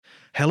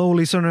Hello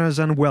listeners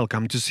and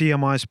welcome to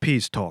CMI's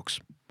Peace Talks.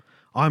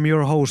 I'm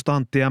your host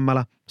Antti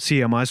Ämmälä,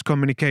 CMI's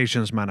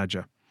Communications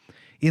Manager.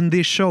 In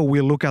this show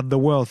we look at the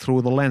world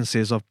through the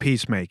lenses of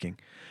peacemaking.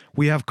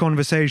 We have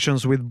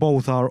conversations with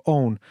both our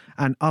own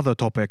and other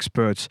top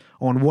experts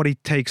on what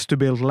it takes to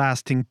build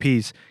lasting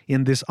peace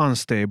in this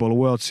unstable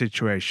world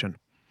situation.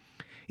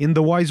 In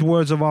the wise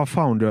words of our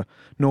founder,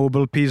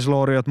 Nobel Peace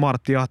Laureate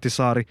Martti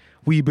Ahtisaari,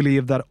 we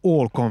believe that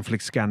all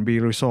conflicts can be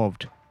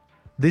resolved.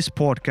 This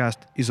podcast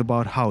is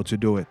about how to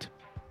do it.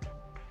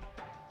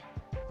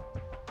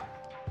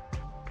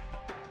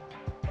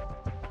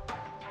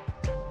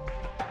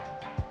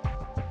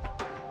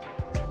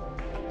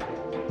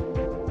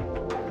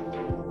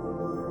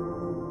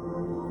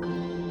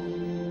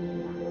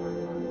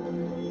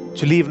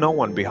 To leave no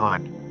one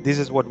behind. This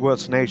is what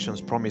world's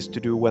nations promised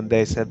to do when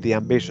they set the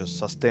ambitious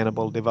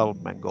Sustainable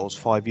Development Goals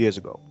 5 years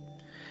ago.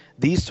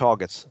 These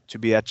targets, to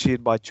be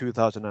achieved by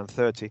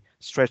 2030,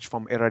 stretch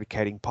from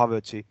eradicating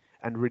poverty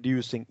and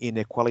reducing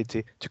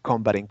inequality to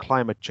combating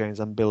climate change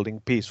and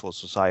building peaceful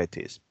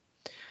societies.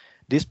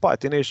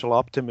 Despite initial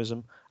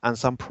optimism and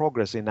some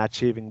progress in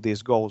achieving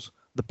these goals,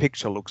 the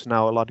picture looks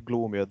now a lot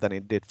gloomier than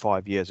it did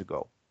 5 years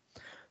ago.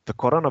 The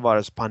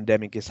coronavirus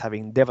pandemic is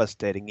having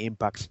devastating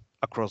impacts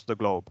across the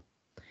globe.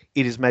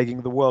 It is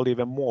making the world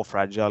even more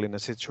fragile in a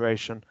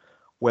situation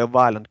where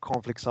violent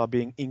conflicts are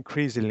being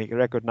increasingly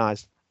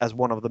recognized as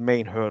one of the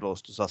main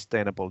hurdles to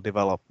sustainable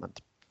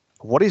development.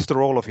 What is the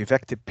role of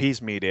effective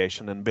peace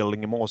mediation in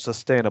building more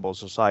sustainable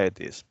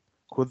societies?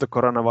 Could the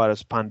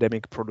coronavirus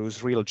pandemic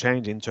produce real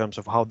change in terms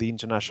of how the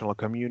international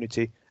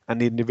community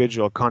and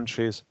individual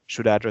countries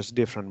should address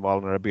different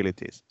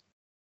vulnerabilities?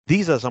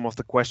 These are some of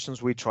the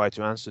questions we try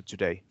to answer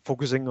today,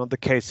 focusing on the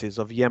cases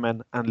of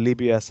Yemen and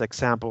Libya as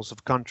examples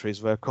of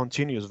countries where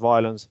continuous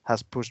violence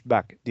has pushed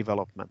back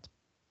development.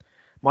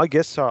 My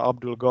guests are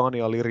Abdul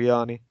Ghani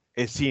Al-Iriani,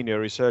 a senior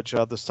researcher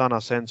at the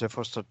Sana Center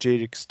for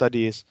Strategic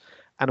Studies,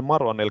 and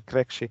Marwan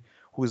El-Krekshi,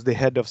 who is the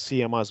head of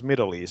CMI's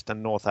Middle East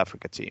and North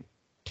Africa team.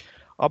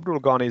 Abdul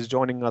Ghani is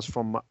joining us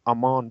from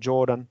Amman,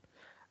 Jordan,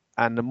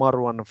 and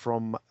Marwan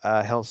from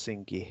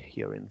Helsinki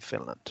here in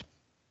Finland.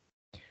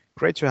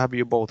 Great to have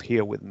you both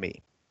here with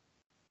me.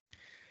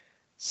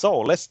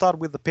 So let's start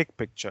with the big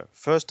picture.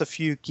 First, a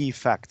few key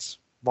facts.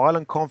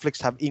 Violent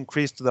conflicts have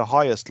increased to the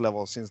highest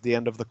level since the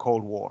end of the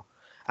Cold War,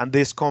 and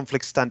these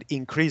conflicts stand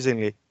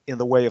increasingly in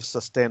the way of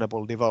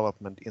sustainable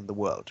development in the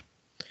world.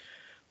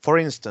 For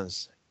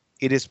instance,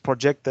 it is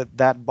projected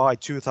that by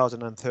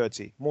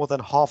 2030, more than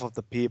half of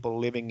the people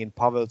living in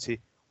poverty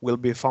will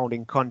be found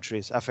in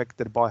countries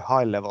affected by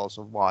high levels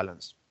of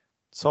violence.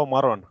 So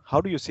Marwan,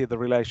 how do you see the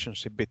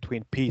relationship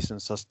between peace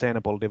and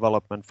sustainable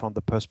development from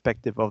the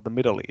perspective of the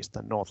Middle East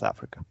and North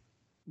Africa?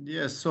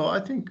 Yes, so I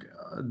think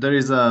there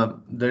is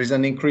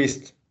an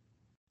increased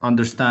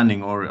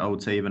understanding, or I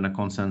would say even a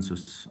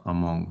consensus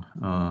among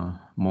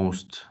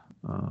most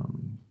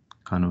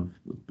kind of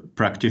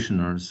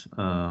practitioners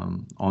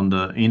on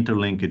the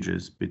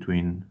interlinkages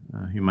between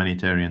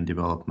humanitarian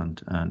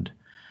development and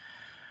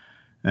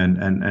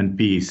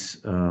peace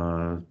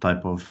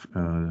type of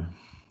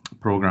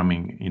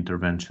programming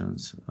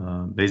interventions.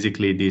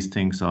 Basically, these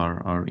things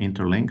are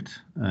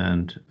interlinked,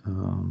 and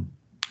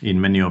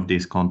in many of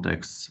these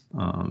contexts,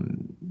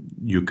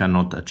 you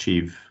cannot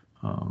achieve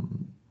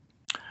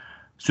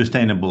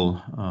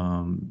sustainable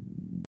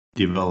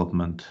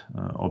development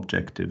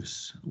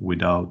objectives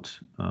without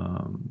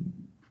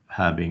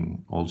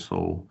having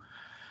also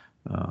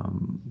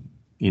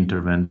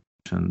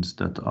interventions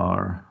that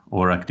are,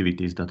 or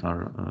activities that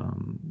are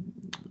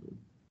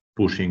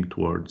pushing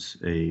towards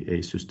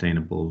a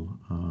sustainable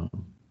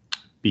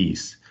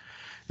peace.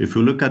 If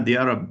you look at the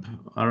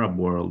Arab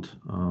world,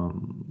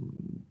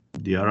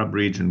 the Arab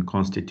region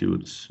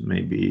constitutes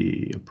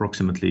maybe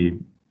approximately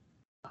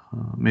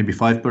maybe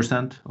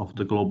 5% of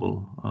the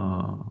global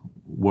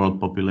world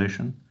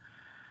population.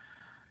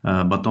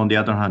 But on the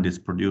other hand, it's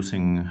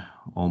producing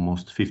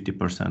almost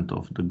 50%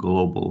 of the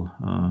global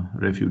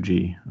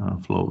refugee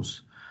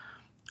flows.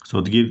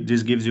 So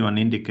this gives you an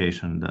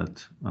indication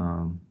that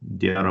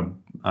the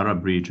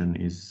Arab region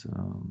is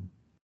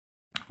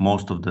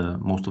most of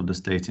the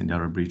states in the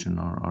Arab region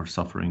are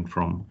suffering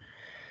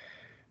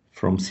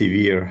from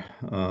severe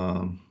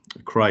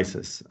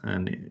crisis,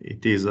 and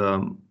it is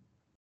a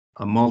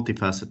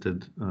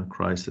multifaceted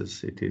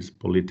crisis. It is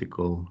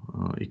political,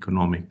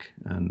 economic,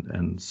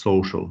 and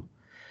social.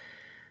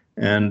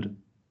 And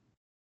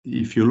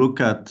if you look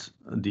at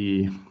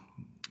the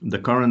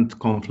current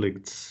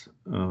conflicts,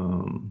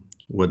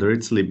 whether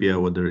it's Libya,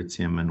 whether it's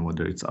Yemen,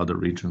 whether it's other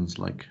regions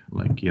like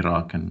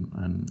Iraq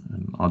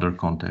and other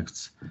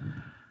contexts,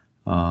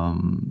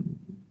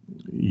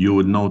 you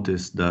would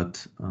notice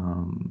that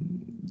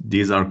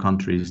these are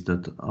countries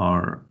that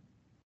are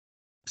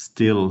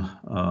still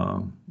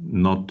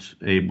not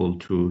able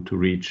to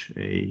reach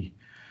a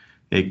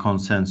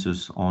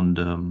consensus on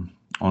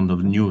the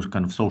new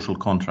kind of social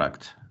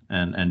contract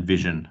and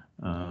vision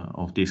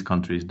of these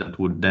countries that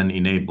would then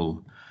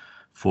enable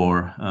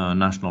for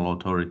national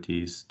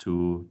authorities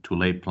to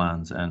lay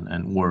plans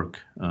and work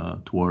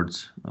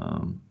towards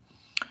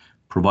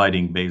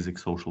providing basic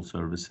social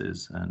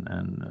services and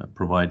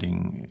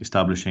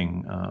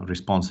establishing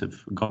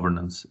responsive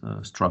governance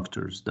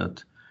structures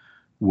that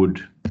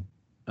would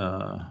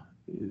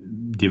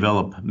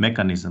develop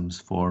mechanisms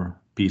for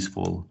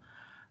peaceful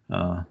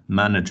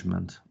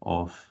management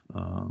of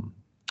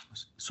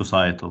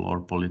societal or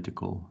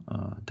political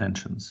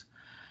tensions.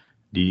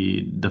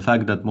 The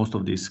fact that most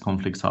of these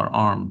conflicts are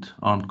armed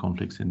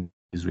conflicts in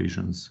these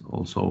regions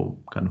also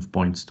kind of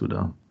points to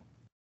the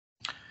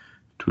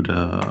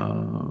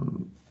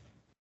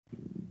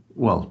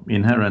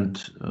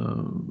inherent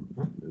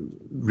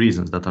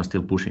reasons that are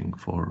still pushing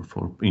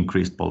for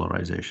increased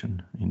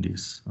polarization in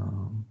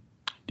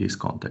these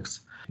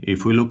contexts.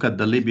 If we look at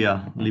the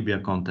Libya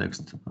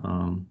context,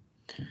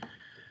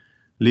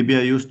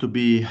 Libya used to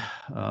be,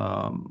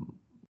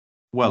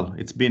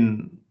 it's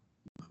been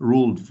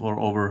ruled for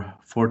over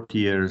 40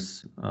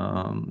 years.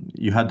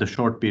 You had the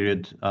short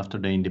period after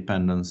the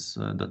independence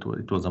that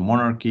it was a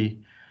monarchy,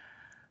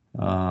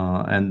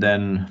 and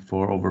then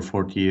for over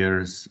 40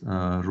 years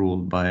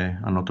ruled by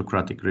an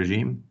autocratic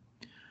regime,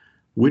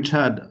 which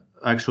had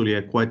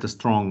actually quite a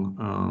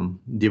strong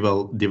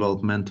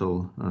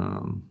developmental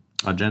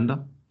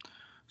agenda.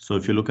 So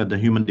if you look at the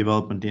Human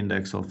Development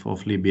Index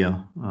of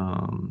Libya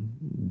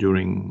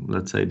during,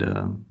 let's say,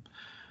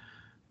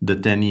 the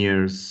 10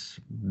 years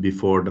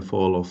before the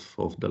fall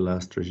of the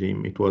last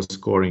regime, it was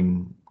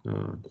scoring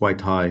quite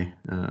high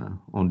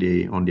on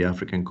the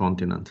African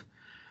continent.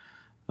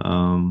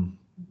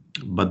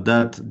 But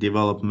that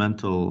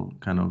developmental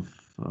kind of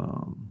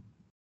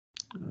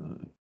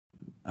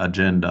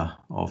agenda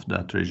of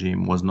that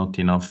regime was not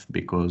enough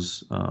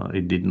because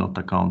it did not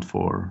account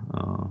for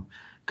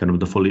kind of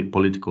the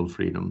political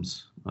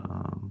freedoms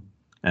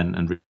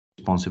and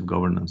responsive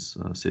governance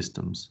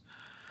systems.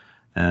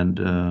 And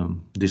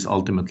this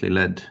ultimately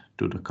led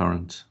to the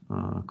current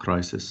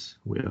crisis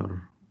we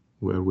are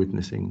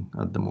witnessing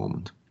at the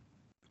moment.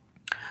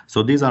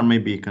 So these are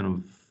maybe kind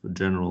of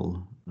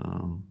general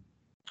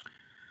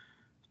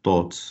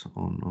thoughts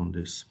on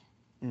this.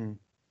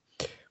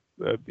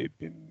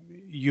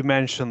 You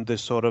mentioned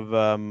this sort of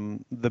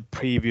the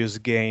previous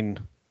gain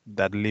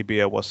that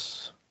Libya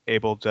was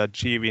able to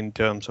achieve in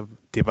terms of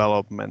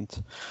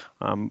development.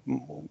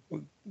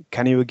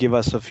 Can you give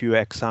us a few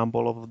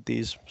examples of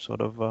these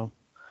sort of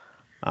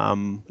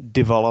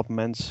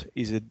developments?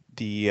 Is it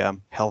the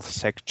health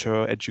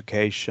sector,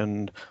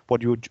 education?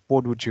 What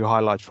would you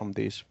highlight from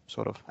these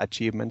sort of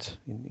achievements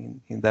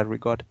in that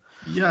regard?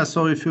 Yeah,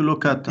 so if you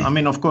look at, I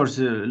mean, of course,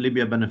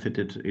 Libya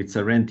benefited. It's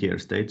a rentier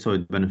state, so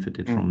it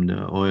benefited from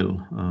the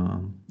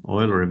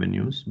oil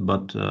revenues.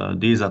 But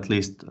these, at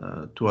least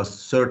to a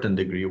certain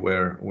degree,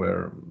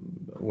 were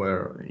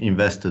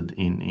invested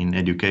in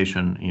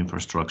education,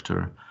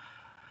 infrastructure,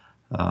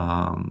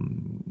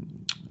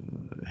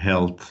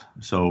 health.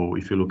 So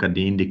if you look at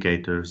the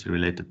indicators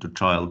related to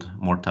child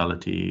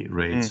mortality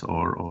rates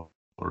or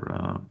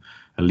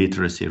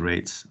literacy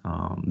rates,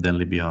 then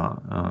Libya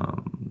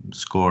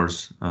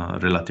scores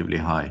relatively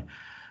high.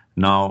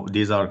 Now,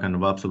 these are kind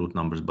of absolute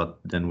numbers, but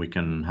then we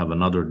can have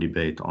another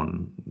debate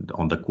on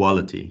the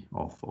quality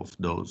of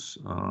those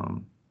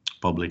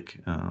public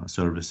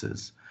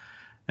services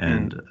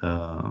and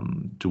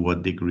to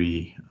what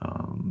degree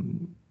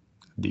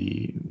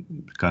the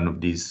kind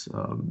of these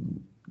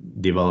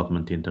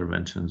development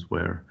interventions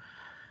were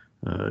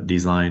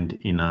designed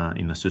in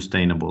a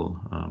sustainable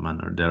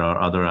manner. There are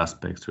other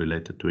aspects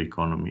related to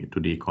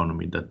the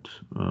economy that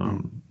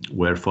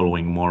were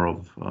following more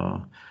of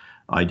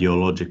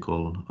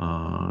ideological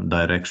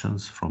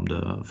directions from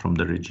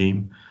the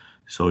regime.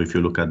 So if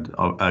you look at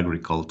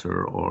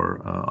agriculture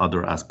or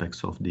other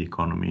aspects of the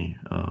economy,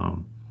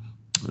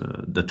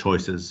 the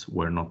choices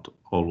were not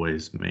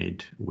always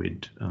made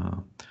with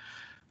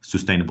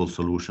sustainable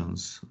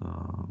solutions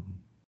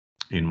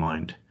in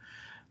mind.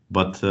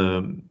 But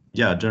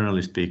yeah,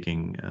 generally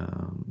speaking,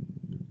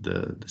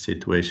 the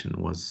situation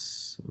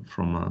was,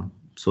 from a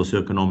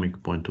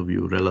socioeconomic point of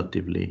view,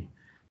 relatively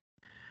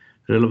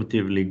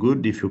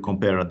good if you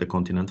compare at the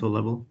continental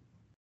level.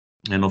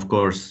 And of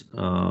course,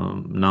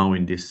 now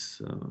in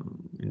this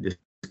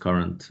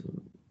current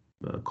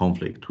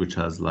conflict, which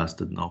has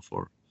lasted now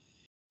for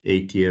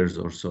 8 years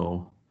or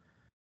so,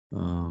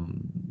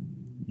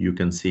 you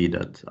can see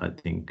that I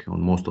think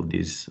on most of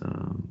these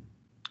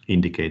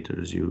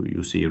indicators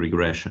you see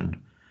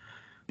regression,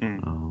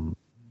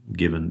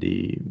 given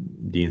the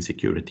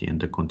insecurity and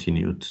the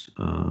continued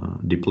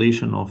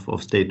depletion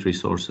of state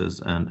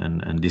resources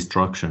and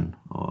destruction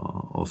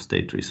of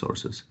state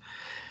resources.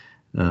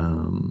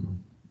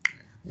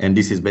 And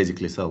this is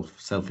basically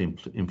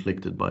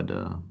self-inflicted by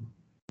the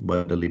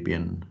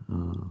Libyan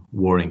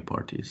warring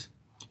parties,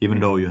 even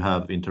though you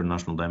have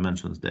international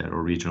dimensions there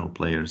or regional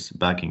players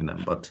backing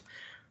them. But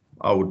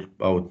I would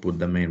put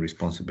the main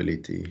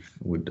responsibility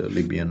with the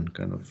Libyan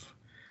kind of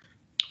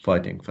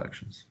fighting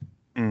factions.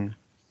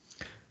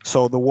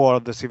 So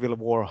the civil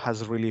war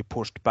has really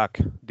pushed back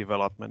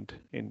development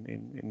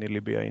in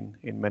Libya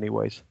in many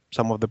ways.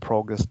 Some of the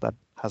progress that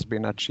has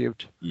been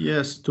achieved.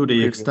 Yes, to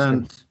the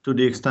extent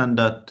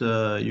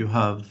that you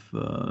have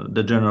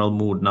the general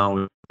mood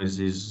now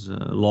is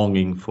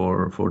longing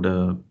for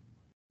the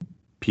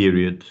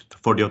period,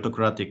 for the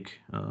autocratic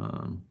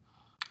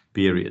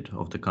period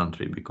of the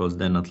country, because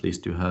then at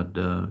least you had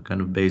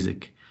kind of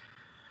basic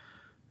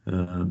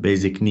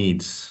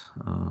needs,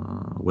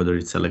 whether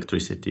it's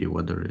electricity,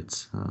 whether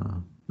it's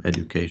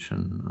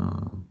education,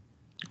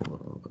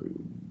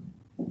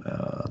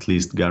 at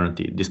least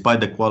guaranteed.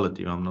 Despite the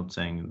quality, I'm not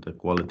saying the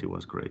quality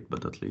was great,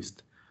 but at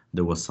least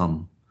there was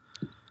some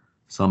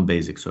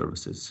basic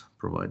services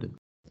provided.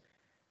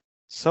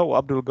 So,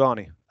 Abdul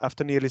Ghani,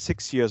 after nearly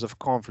 6 years of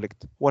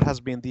conflict, what has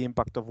been the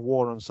impact of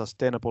war on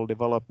sustainable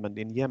development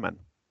in Yemen?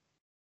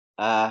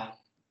 The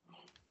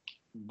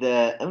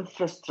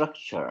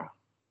infrastructure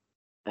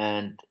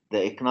and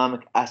the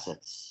economic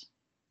assets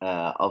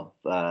of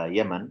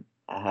Yemen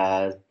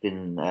has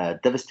been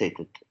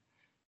devastated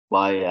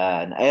by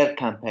an air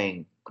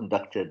campaign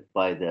conducted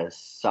by the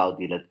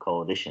Saudi-led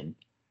coalition,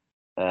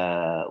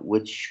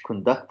 which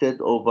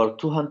conducted over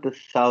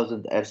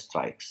 200,000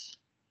 airstrikes,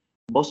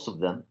 most of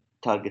them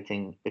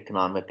targeting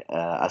economic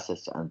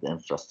assets and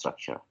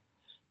infrastructure.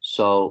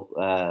 So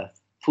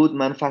food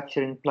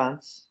manufacturing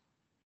plants,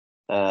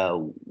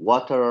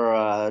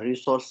 water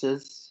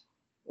resources,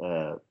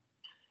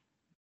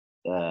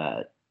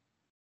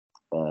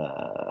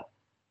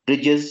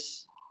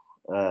 bridges,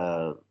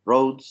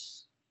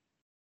 roads,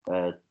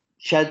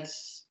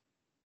 sheds,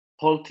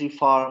 poultry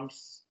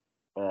farms,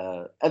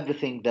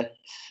 everything that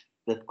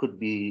could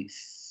be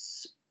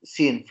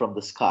seen from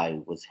the sky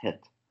was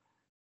hit.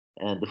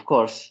 And of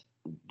course,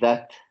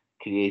 that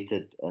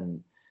created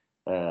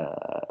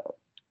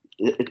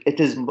it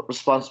is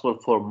responsible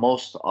for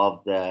most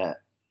of the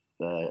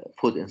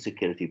food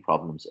insecurity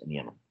problems in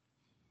Yemen.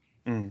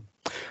 Mm.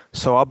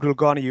 So, Abdul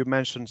Ghani, you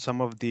mentioned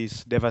some of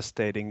these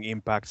devastating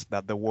impacts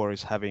that the war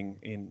is having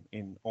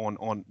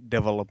on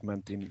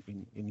development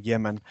in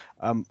Yemen.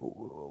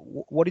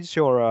 What is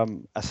your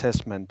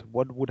assessment?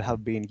 What would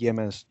have been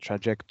Yemen's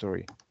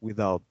trajectory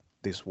without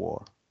this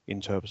war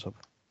in terms of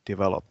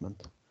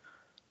development?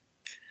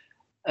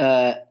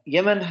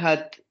 Yemen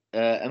had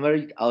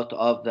emerged out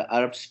of the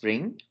Arab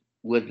Spring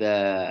with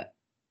a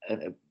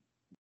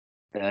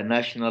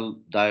national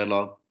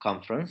dialogue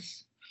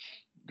conference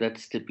that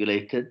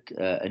stipulated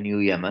a new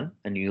Yemen,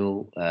 a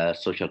new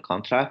social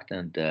contract,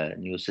 and a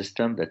new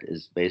system that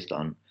is based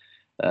on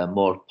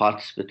more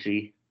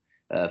participatory,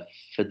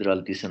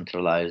 federal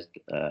decentralized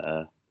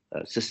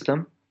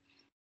system.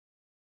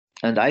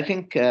 And I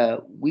think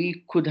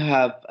we could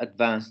have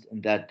advanced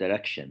in that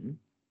direction,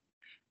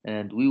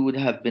 and we would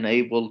have been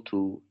able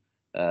to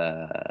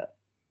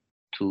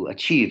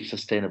achieve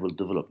sustainable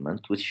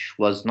development, which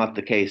was not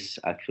the case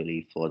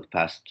actually for the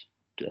past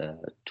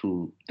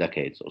 2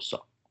 decades or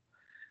so.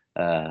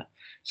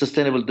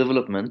 Sustainable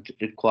development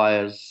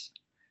requires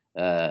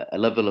a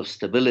level of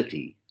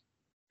stability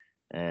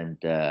and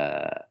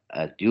a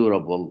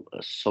durable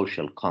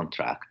social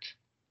contract.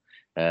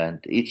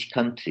 And each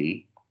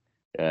country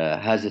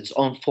has its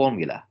own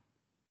formula.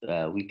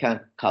 We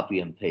can't copy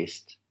and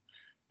paste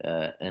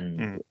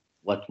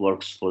what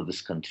works for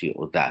this country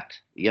or that.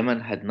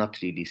 Yemen had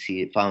not really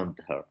found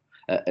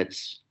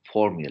its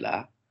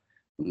formula.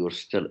 We were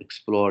still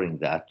exploring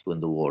that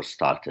when the war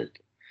started.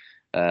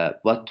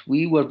 But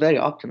we were very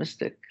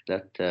optimistic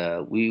that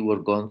we were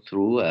going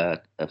through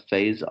a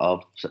phase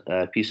of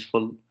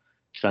peaceful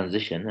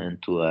transition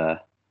into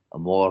a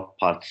more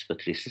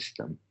participatory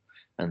system,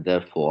 and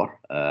therefore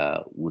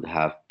would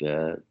have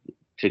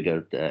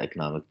triggered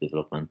economic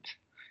development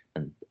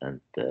and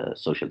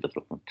social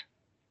development.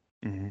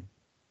 Mm-hmm.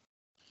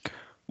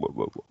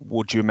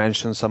 Would you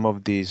mention some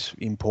of these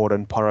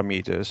important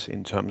parameters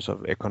in terms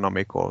of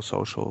economic or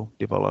social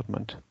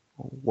development?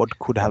 What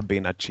could have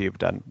been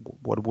achieved and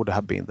what would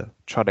have been the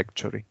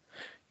trajectory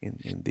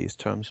in these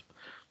terms?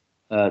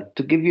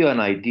 To give you an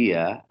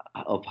idea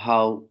of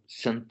how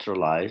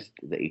centralized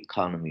the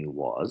economy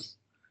was,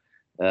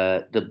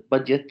 the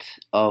budget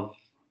of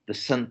the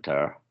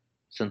central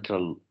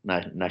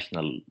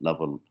national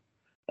level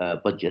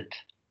budget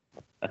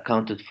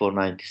accounted for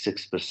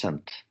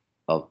 96%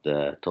 of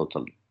the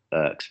total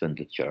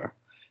expenditure,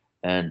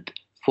 and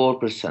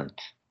 4%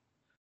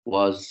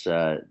 was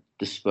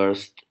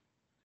dispersed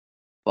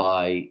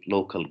by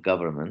local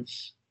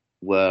governments,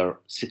 where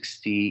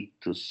 60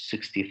 to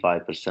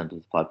 65% of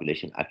the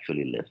population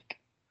actually lived.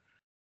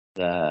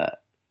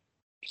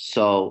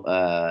 So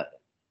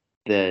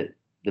the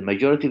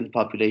majority of the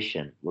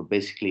population were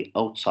basically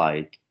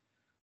outside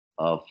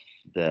of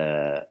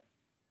the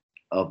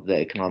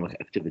economic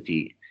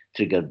activity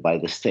triggered by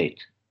the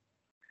state.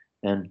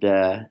 And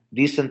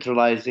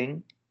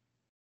decentralizing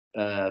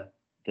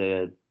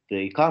the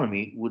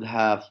economy would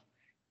have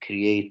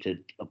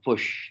created a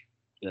push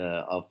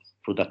of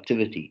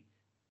productivity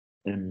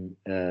in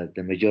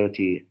the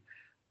majority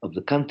of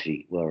the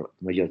country where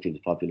the majority of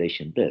the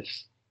population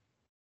lives.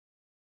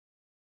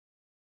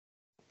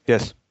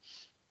 Yes.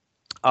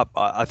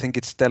 I think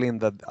it's telling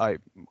that I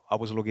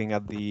was looking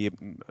at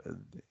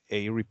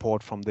a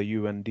report from the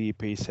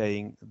UNDP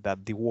saying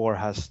that the war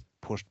has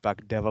pushed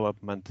back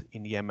development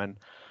in Yemen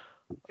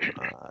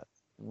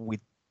with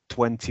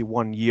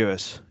 21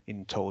 years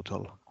in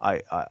total.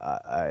 I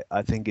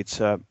think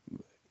it's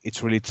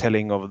really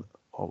telling of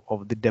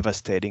the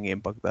devastating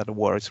impact that the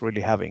war is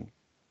really having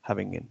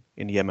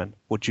in Yemen.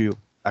 Would you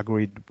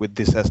agree with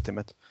this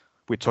estimate?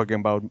 We're talking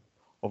about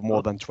of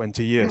more than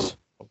 20 years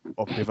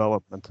of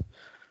development.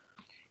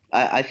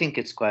 I think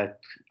it's quite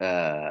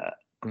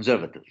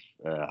conservative.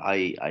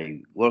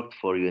 I worked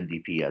for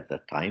UNDP at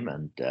that time,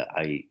 and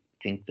I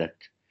think that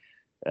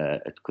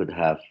it could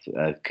have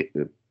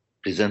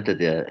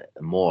presented a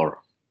more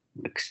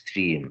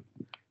extreme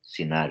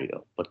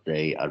scenario, but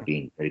they are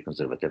being very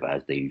conservative,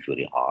 as they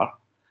usually are.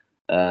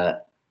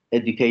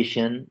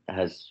 Education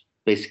has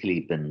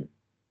basically been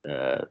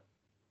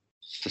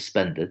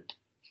suspended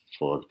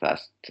for the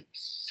past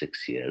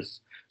 6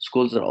 years.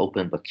 Schools are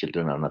open, but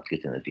children are not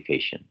getting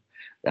education.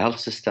 The health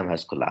system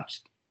has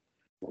collapsed.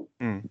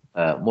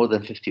 More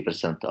than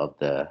 50% of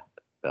the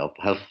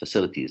health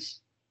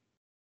facilities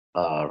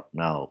are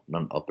now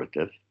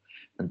non-operative,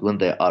 and when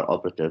they are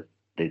operative,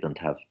 they don't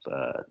have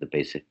the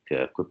basic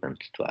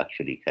equipment to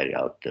actually carry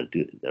out their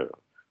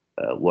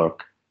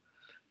work.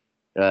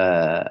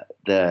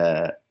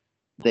 The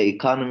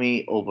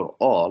economy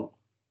overall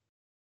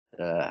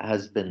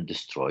has been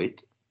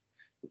destroyed.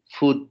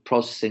 Food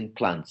processing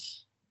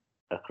plants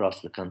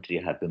across the country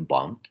have been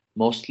bombed,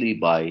 mostly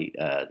by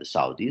the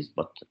Saudis,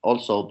 but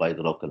also by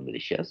the local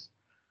militias.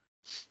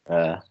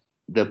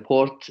 The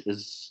port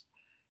is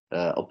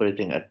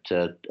operating at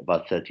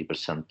about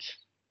 30%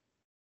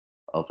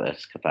 of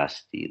its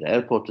capacity. The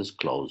airport is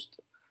closed.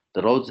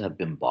 The roads have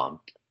been bombed.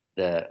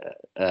 The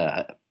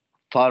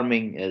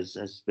farming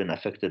has been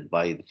affected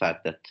by the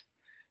fact that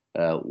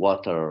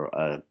water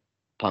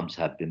pumps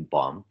have been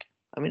bombed.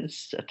 I mean,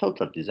 it's a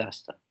total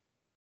disaster.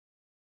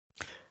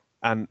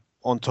 And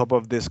on top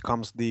of this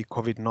comes the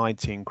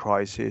COVID-19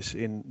 crisis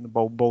in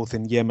both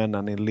in Yemen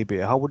and in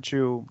Libya. How would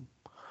you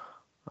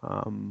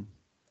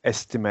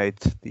estimate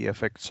the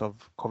effects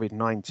of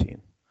COVID-19?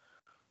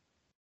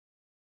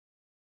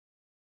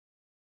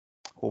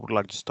 Who would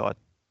like to start?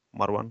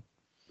 Marwan?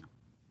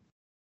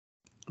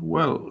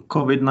 Well,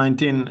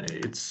 COVID-19,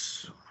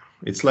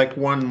 it's like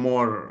one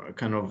more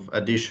kind of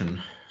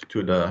addition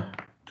to the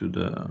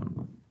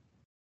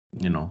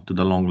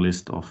long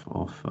list of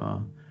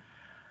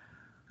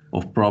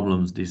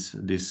problems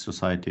these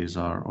societies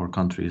or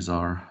countries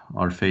are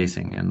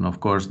facing. And of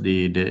course,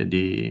 the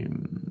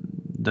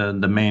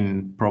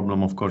main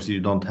problem, of course, you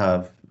don't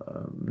have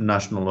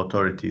national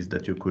authorities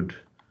that you could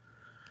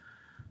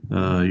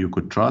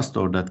trust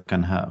or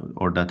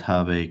that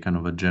have a kind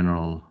of a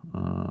general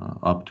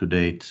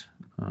up-to-date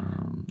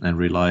and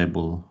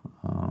reliable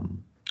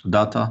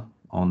data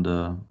on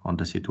the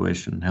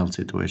health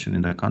situation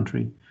in the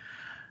country.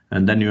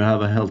 And then you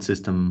have a health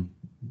system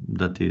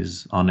that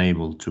is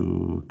unable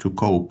to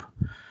cope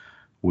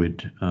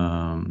with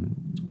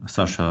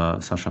such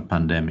a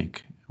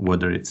pandemic,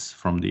 whether it's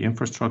from the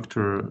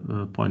infrastructure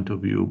point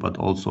of view, but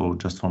also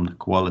just from the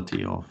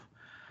quality of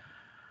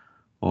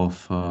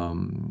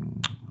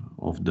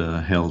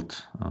the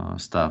health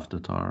staff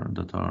that are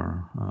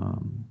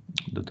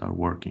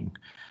working.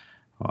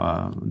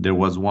 There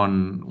was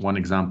one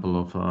example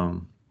of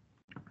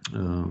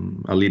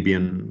a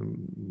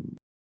Libyan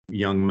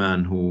young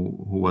man who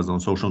was on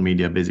social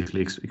media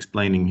basically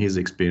explaining his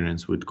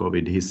experience with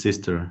COVID. His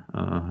sister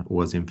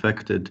was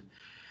infected,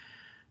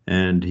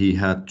 and he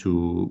had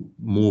to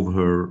move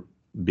her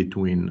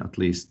between at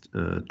least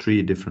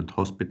 3 different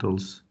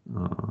hospitals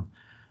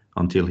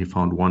until he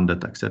found one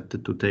that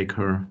accepted to take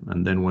her.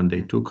 And then when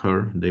they took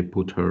her, they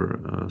put her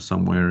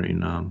somewhere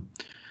in a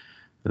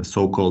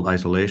so-called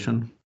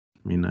isolation,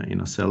 in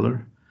a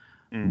cellar.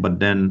 But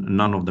then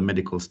none of the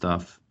medical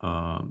staff,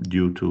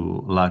 due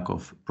to lack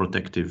of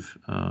protective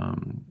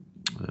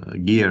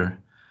gear,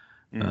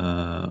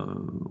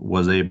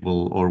 was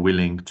able or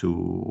willing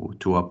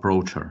to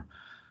approach her.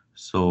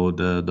 So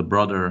the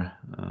brother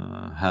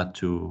had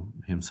to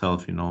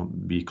himself,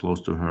 be close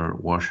to her,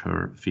 wash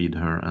her, feed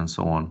her, and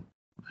so on.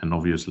 And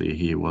obviously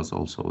he was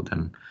also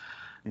then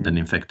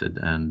infected.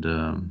 And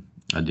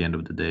at the end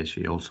of the day,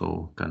 she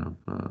also kind of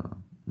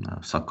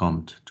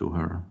succumbed to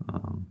her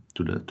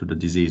to the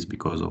disease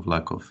because of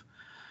lack of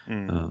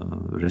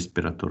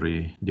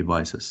respiratory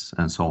devices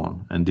and so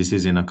on. And this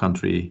is in a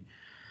country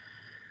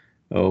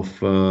of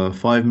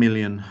 5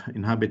 million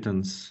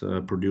inhabitants,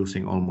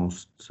 producing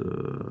almost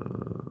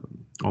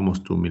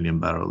 2 million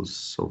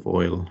barrels of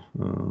oil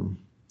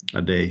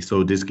a day.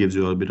 So this gives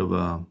you a bit of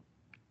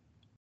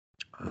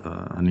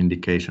an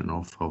indication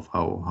of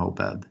how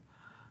bad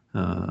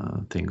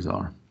things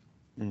are.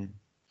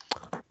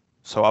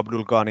 So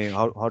Abdul Ghani,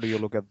 how do you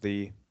look at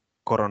the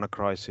corona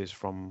crisis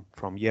from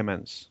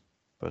Yemen's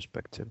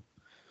perspective?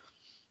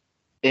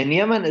 In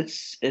Yemen, it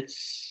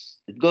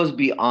goes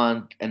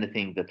beyond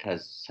anything that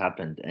has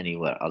happened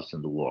anywhere else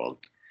in the world.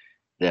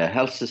 The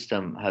health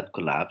system had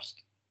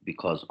collapsed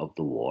because of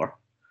the war.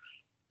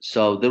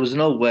 So there was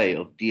no way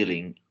of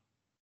dealing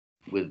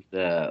with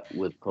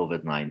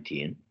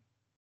COVID-19.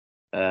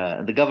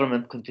 The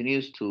government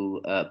continues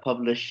to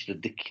publish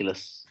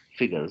ridiculous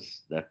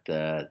figures that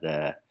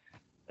the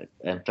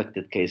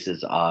infected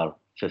cases are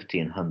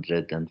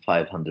 1,500 and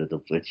 500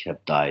 of which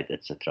have died,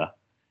 etc.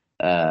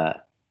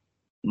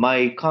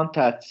 My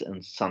contacts in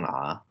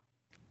Sana'a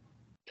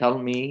tell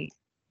me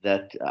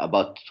that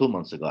about 2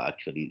 months ago,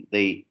 actually,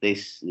 they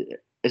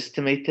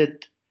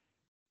estimated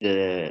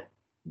the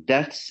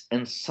deaths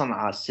in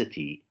Sana'a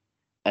city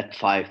at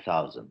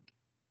 5,000.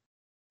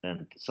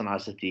 And Sana'a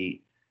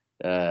city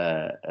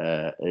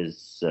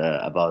is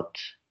about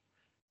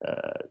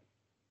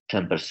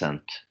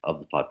 10% of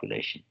the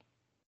population.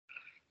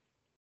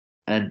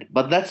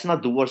 But that's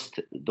not the worst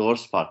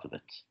part of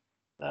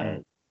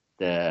it.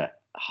 The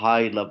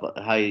high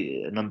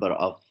number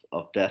of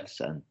deaths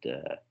and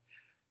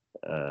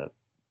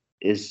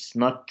is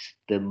not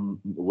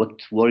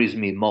what worries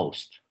me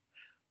most.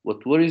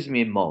 What worries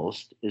me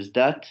most is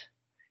that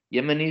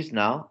Yemenis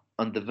now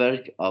on the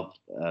verge of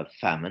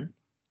famine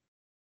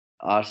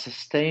are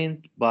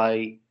sustained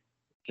by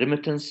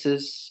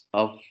remittances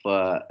of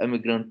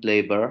immigrant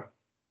labor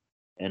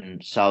in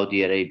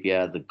Saudi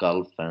Arabia, the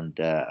Gulf, and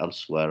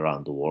elsewhere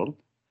around the world.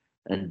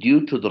 And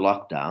due to the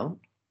lockdown,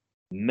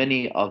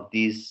 many of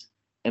these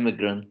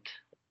immigrant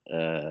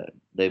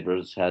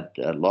laborers had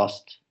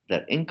lost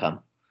their income.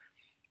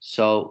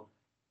 So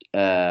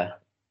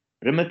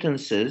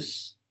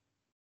remittances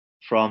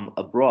from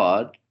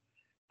abroad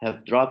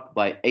have dropped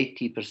by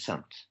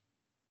 80%,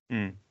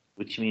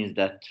 which means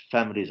that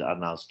families are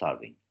now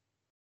starving.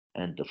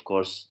 And of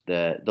course,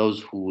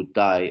 those who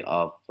die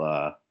of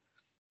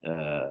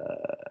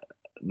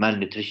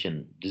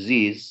malnutrition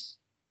disease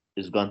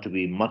is going to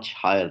be much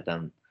higher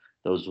than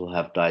those who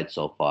have died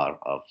so far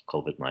of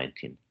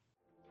COVID-19.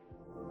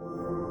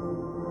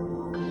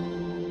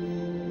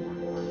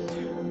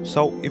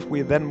 So if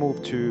we then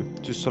move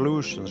to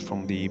solutions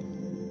from the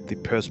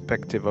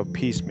perspective of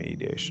peace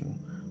mediation,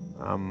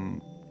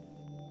 on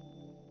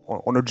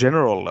a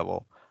general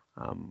level,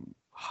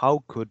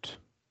 how could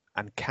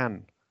and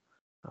can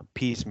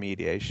peace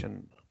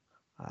mediation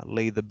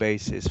lay the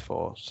basis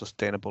for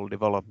sustainable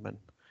development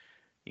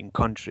in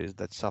countries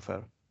that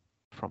suffer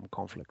from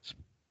conflicts?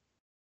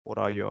 What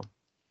are your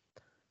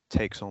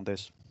takes on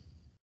this?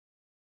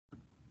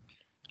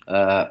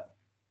 I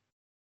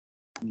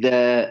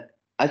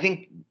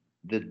think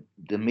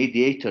the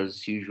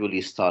mediators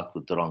usually start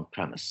with the wrong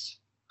premise.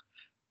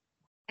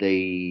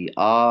 They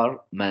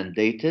are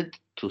mandated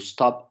to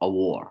stop a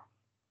war.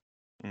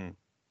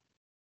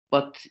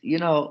 But,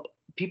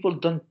 people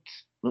don't,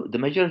 the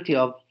majority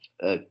of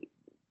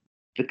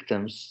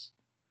victims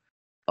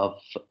of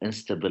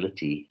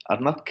instability are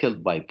not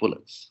killed by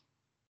bullets.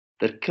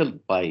 They're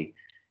killed by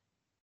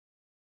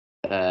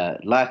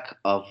lack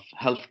of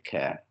health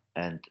care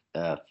and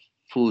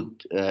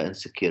food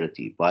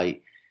insecurity, by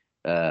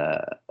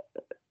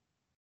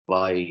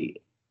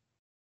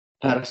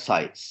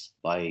parasites,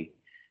 by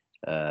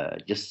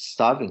just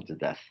starving to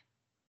death.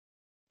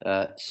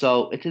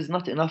 So it is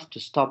not enough to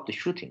stop the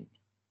shooting.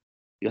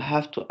 You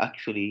have to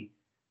actually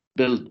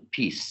build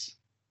peace.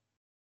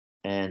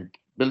 And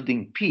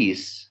building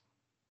peace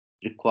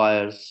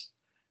requires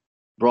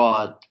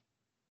broad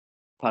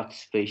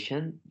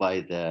participation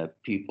by the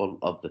people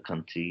of the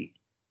country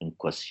in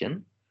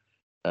question.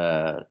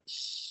 The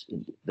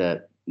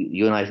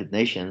United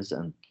Nations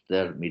and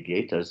their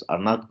mediators are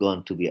not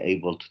going to be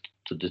able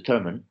to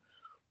determine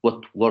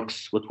what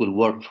will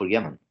work for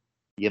Yemen.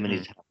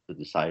 Yemenis have to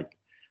decide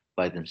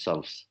by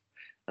themselves.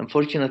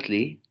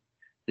 Unfortunately,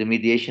 the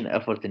mediation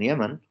effort in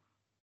Yemen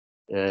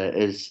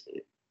is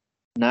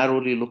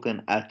narrowly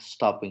looking at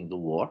stopping the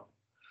war,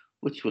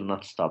 which will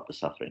not stop the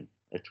suffering.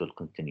 It will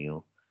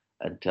continue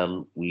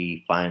until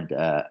we find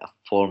a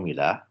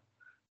formula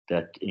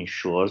that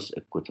ensures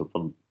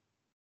equitable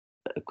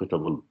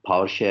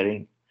power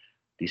sharing,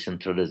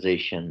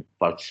 decentralization,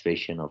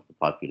 participation of the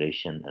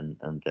population,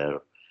 and their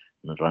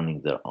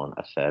running their own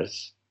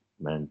affairs.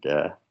 And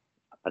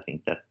I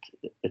think that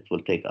it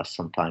will take us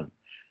some time.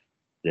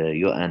 The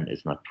UN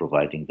is not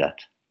providing that.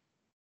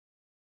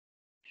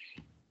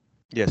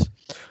 Yes.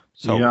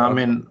 So yeah, I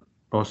mean,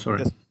 oh, sorry.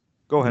 Yes.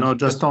 Go ahead. No,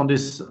 just on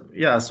this.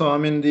 Yeah. So I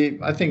mean,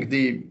 I think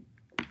the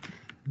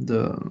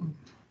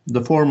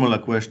formula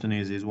question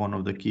is one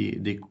of the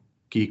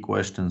key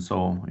questions.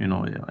 So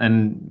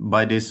and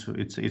by this,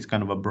 it's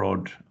kind of a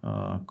broad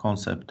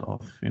concept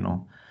of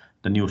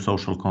the new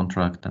social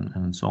contract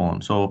and so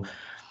on. So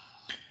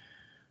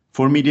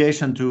for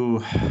mediation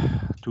to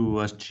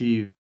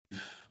achieve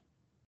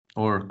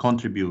or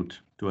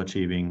contribute to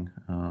achieving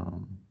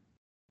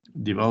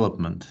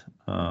development,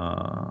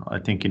 I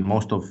think in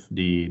most of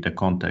the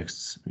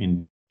contexts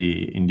in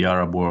the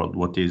Arab world,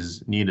 what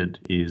is needed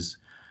is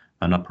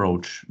an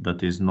approach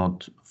that is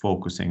not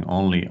focusing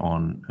only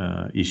on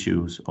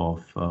issues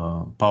of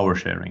power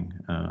sharing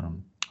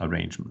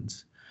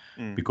arrangements,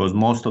 because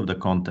most of the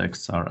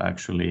contexts are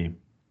actually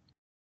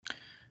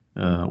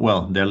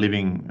they're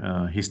living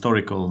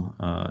historical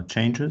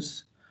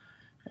changes,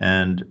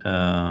 and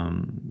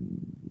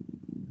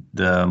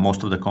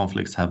most of the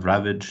conflicts have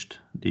ravaged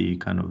the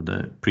kind of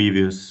the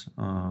previous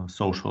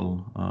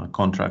social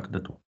contract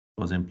that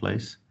was in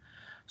place.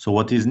 So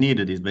what is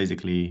needed is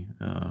basically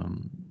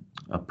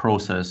a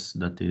process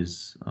that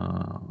is,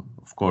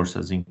 of course,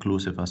 as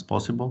inclusive as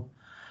possible,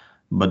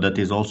 but that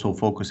is also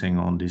focusing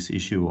on this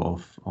issue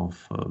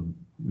of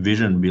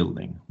vision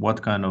building.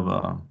 What kind of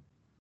a,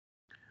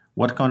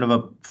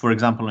 for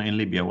example, in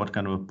Libya, what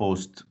kind of a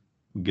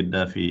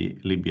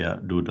post-Gaddafi Libya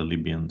do the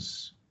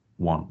Libyans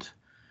want?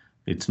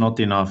 It's not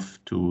enough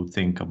to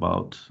think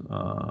about,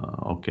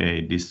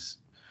 okay,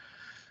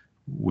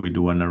 we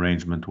do an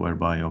arrangement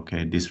whereby,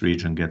 okay, this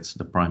region gets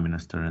the prime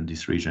minister and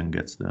this region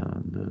gets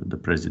the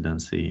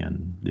presidency,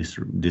 and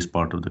this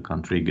part of the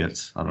country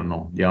gets, I don't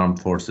know, the armed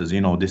forces,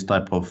 this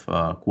type of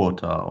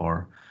quota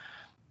or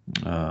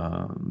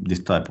this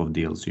type of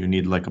deals. You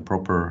need like a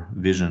proper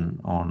vision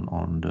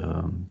on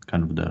the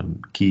kind of the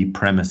key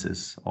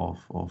premises of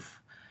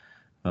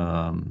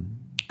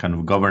kind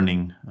of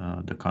governing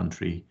the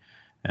country,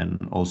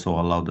 and also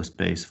allow the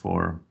space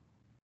for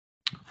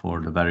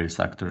the various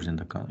actors in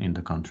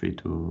the country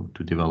to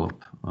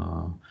develop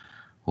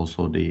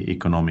also the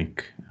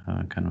economic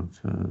kind of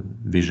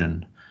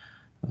vision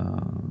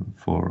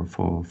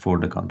for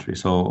the country.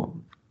 So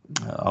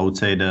I would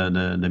say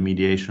the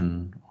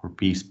mediation or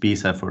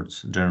peace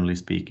efforts, generally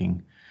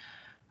speaking,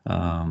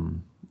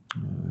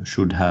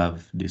 should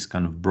have this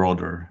kind of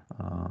broader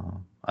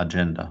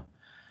agenda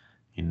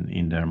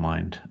in their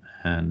mind,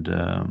 and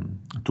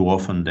too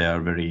often they are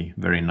very,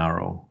 very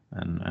narrow,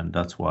 and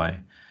that's why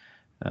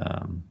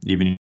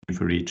even if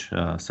you reach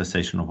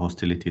cessation of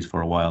hostilities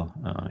for a while,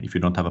 if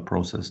you don't have a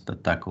process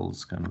that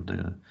tackles kind of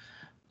the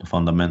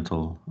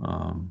fundamental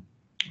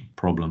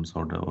problems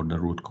or the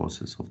root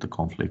causes of the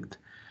conflict,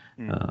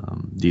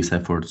 these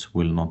efforts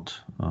will not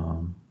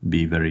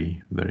be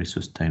very, very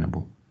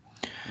sustainable.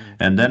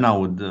 And then I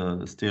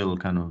would still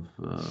kind of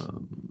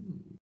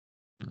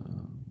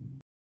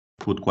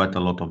put quite a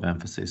lot of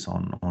emphasis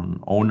on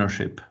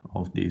ownership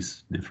of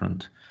these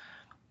different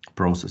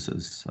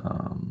processes.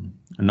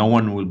 No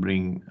one will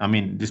bring, I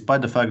mean,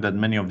 despite the fact that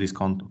many of these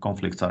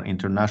conflicts are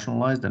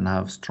internationalized and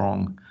have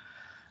strong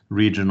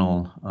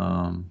regional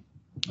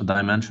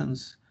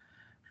dimensions,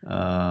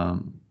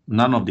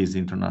 none of these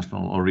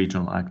international or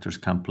regional actors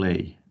can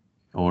play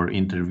or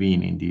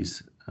intervene in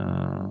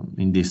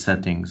these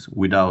settings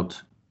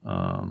without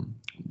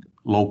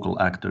local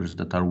actors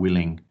that are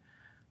willing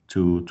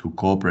to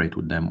cooperate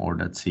with them, or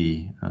that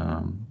see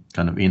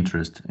kind of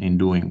interest in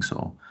doing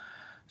so.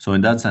 So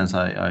in that sense,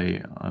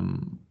 I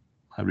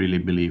really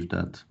believe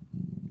that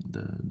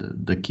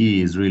the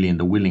key is really in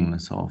the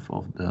willingness of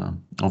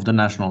the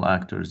national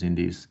actors in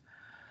these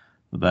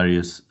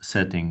various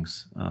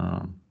settings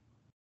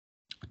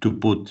to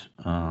put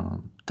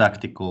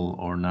tactical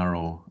or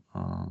narrow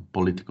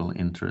political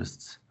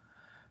interests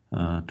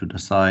to the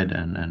side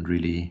and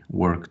really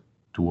work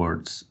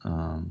towards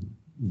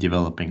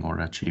developing or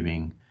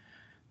achieving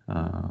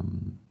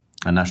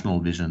a national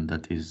vision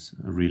that is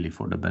really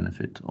for the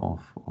benefit of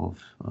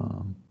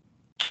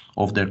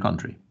their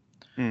country.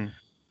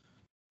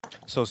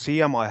 So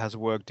CMI has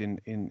worked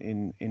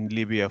in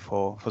Libya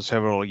for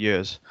several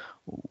years.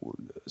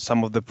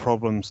 Some of the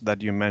problems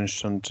that you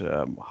mentioned,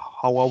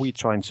 how are we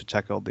trying to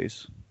tackle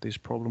these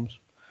problems?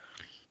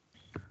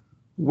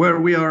 Where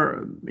we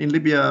are in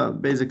Libya,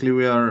 basically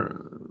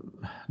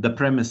the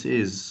premise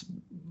is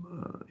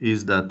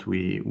that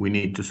we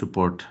need to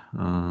support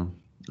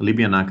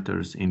Libyan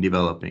actors in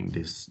developing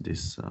this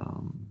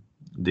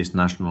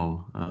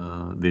national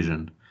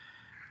vision.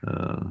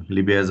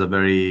 Libya is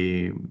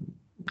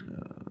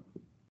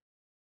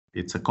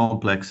it's a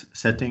complex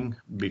setting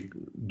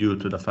due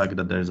to the fact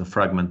that there is a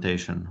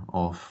fragmentation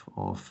of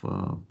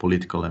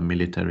political and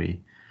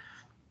military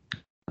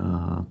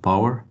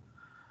power.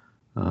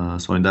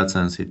 So in that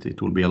sense,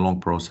 it will be a long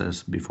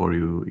process before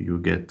you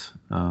get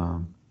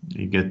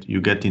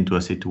into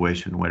a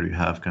situation where you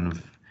have kind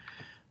of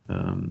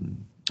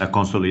a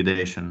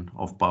consolidation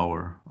of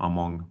power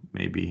among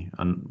maybe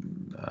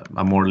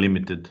a more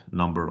limited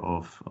number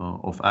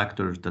of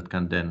actors that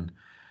can then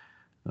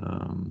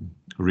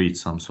reach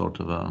some sort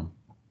of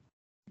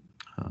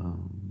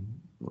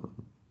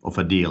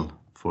a deal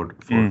for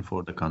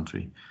the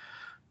country.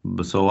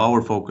 So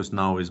our focus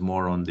now is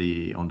more on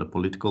the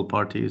political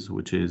parties,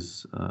 which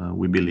is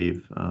we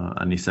believe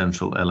an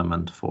essential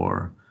element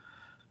for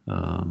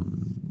a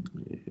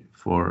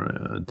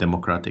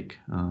democratic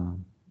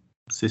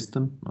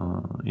system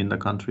in the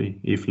country.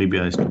 If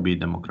Libya is to be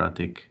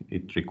democratic,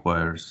 it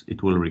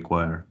will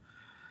require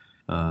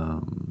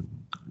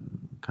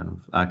kind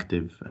of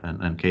active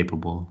and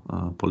capable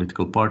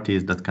political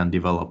parties that can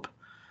develop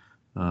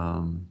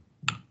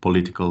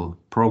political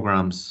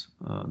programs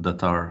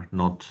that are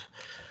not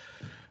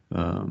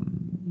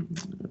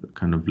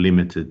kind of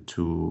limited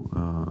to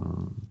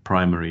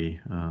primary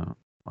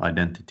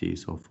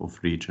identities of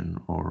region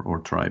or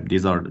tribe.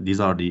 These are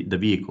the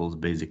vehicles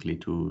basically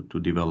to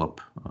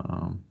develop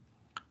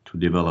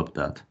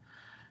that.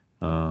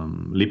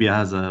 Libya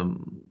has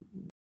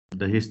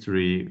the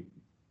history.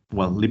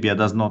 Well, Libya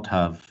does not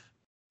have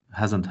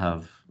hasn't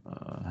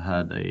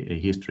had a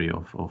history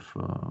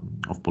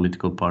of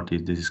political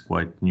parties. This is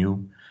quite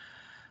new.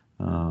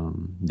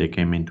 They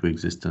came into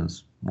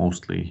existence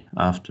mostly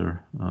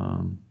after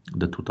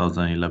the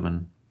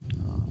 2011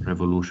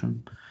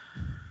 revolution.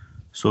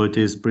 So it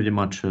is pretty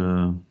much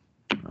a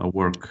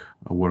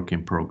work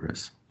in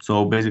progress.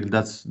 So basically,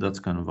 that's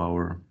kind of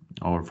our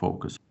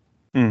focus.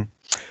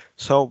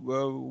 So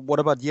what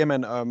about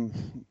Yemen?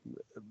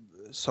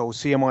 So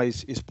CMI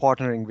is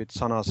partnering with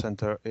Sana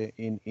Center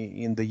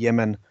in the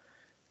Yemen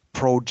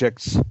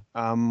projects.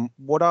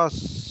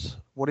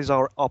 What is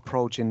our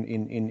approach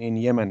in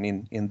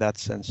Yemen in that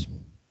sense?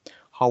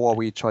 How are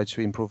we trying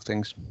to improve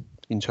things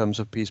in terms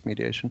of peace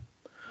mediation?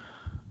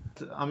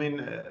 I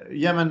mean,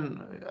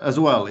 Yemen as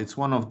well. It's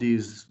one of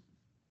these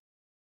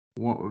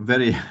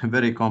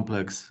very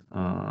complex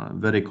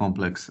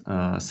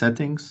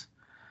settings,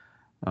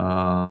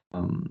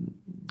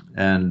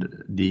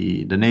 and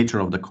the nature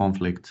of the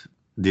conflict.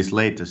 This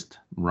latest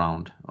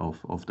round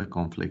of the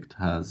conflict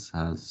has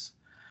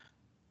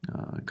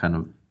kind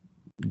of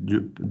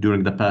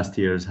during the past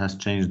years has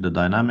changed the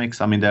dynamics.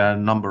 I mean, there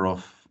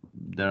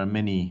are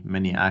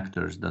many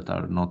actors that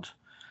are not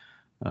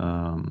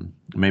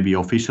maybe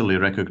officially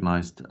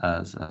recognized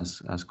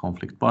as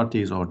conflict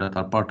parties, or that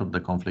are part of the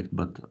conflict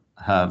but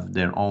have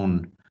their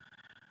own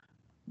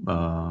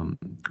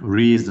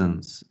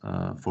reasons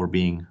for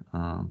being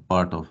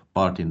part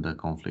in the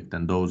conflict,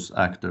 and those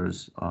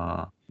actors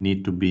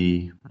need to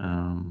be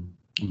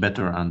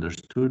better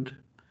understood.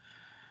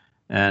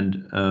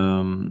 And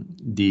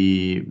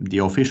the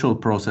official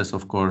process,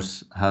 of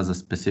course, has a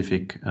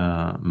specific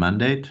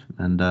mandate,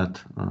 and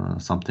that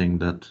something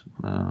that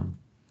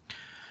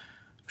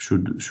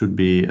should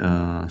be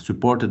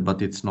supported,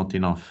 but it's not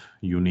enough.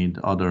 You need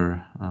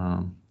other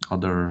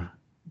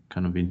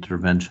kind of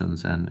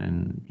interventions,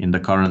 and in the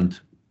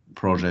current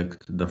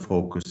project, the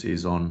focus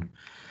is on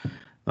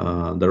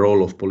the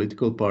role of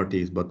political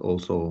parties, but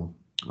also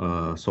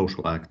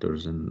social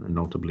actors, and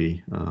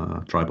notably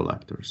tribal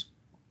actors,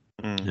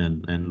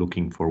 and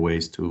looking for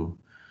ways to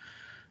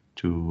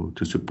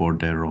support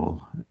their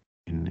role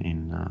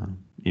in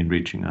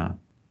reaching a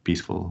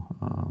peaceful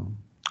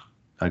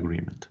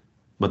agreement.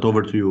 But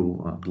over to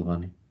you,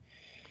 Abdulghani.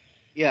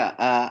 Yeah,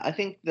 I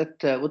think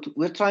that what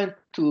we're trying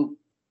to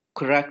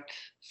correct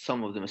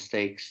some of the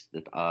mistakes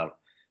that are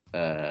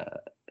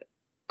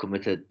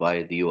committed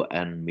by the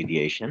UN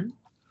mediation.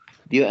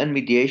 The UN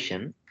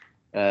mediation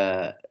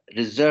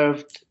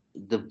reserved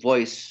the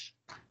voice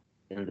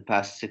in the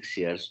past 6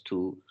 years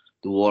to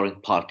the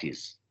warring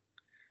parties,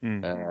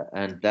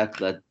 and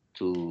that led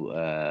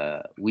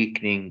to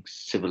weakening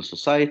civil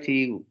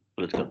society,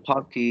 political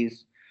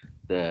parties,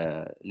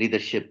 the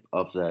leadership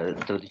of the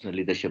traditional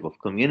leadership of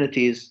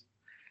communities,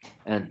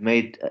 and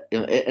made,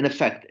 in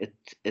effect,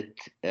 it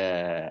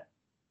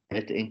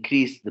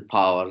increased the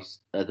power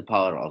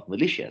of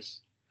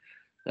militias.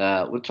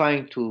 We're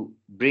trying to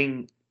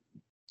bring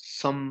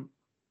some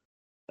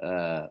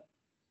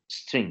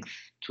strength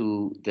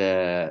to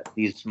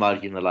these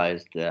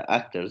marginalized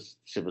actors,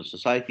 civil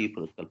society,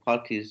 political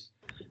parties,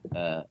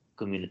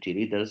 community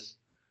leaders,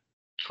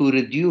 to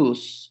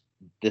reduce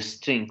the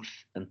strength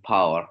and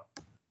power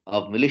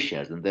of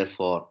militias, and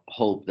therefore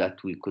hope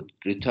that we could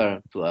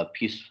return to a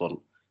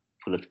peaceful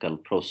political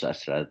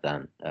process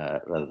rather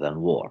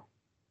than war.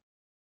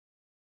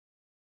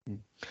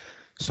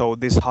 So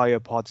this higher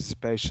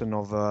participation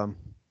of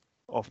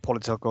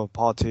political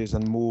parties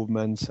and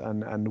movements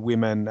and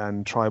women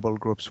and tribal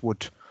groups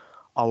would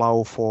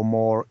allow for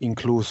more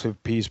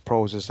inclusive peace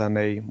process and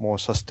a more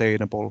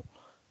sustainable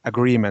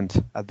agreement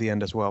at the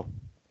end as well.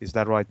 Is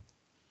that right?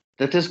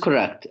 That is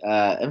correct.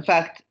 In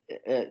fact,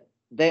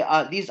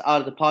 these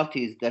are the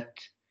parties that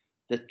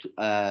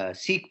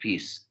seek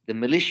peace. The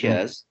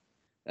militias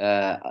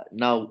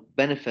now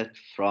benefit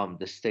from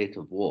the state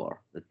of war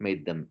that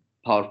made them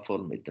powerful,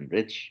 made them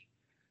rich,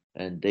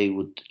 and they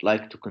would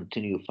like to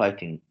continue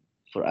fighting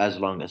for as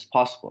long as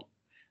possible.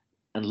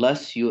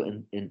 Unless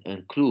you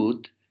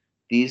include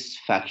these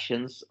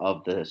factions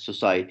of the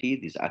society,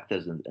 these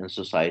actors in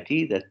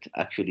society that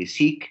actually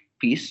seek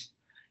peace,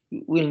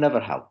 we'll never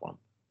have one.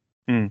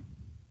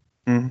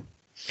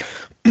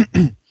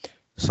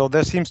 So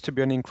there seems to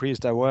be an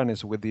increased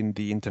awareness within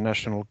the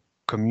international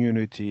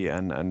community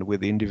and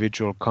with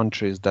individual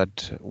countries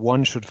that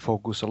one should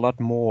focus a lot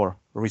more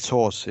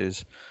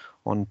resources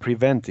on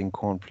preventing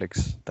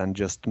conflicts than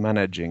just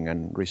managing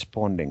and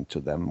responding to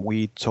them.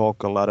 We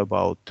talk a lot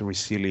about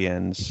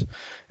resilience,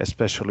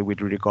 especially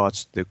with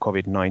regards to the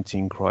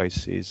COVID-19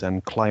 crisis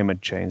and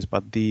climate change,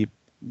 but the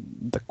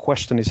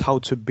question is how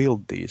to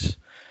build these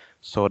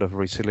sort of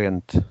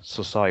resilient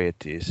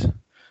societies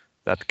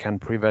that can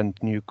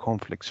prevent new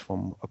conflicts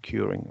from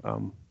occurring.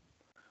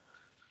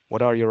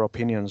 What are your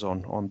opinions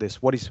on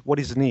this? What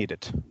is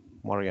needed?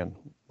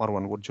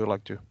 Marwan, would you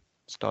like to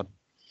start?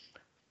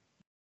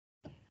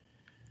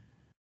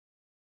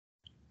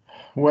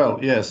 Well,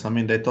 yes, I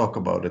mean, they talk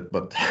about it,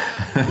 but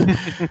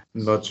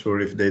not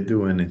sure if they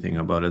do anything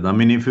about it. I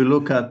mean, if you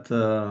look at,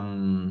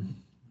 for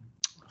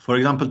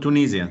example,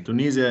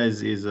 Tunisia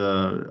is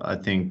I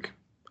think,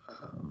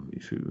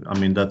 I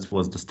mean, that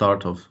was the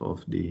start of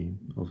the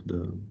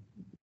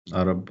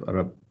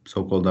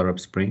so-called Arab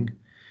Spring.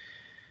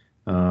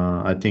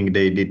 I think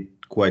they did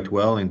quite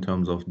well in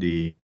terms of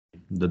the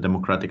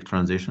democratic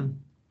transition,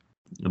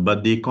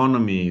 but the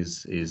economy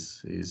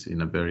is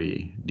in a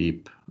very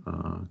deep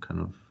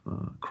kind of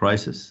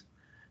crisis,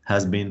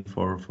 has been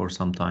for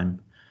some time.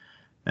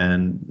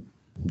 And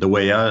the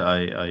way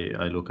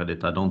I look at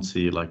it, I don't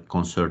see like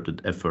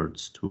concerted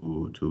efforts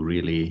to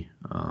really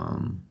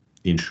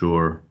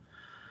ensure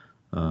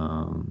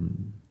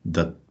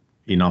that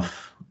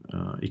enough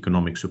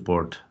economic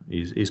support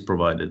is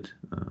provided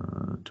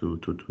to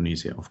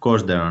Tunisia. Of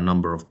course, there are a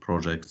number of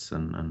projects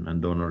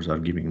and donors are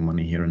giving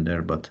money here and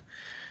there, but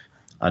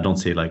I don't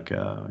see like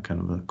a kind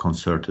of a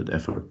concerted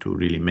effort to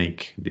really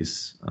make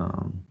this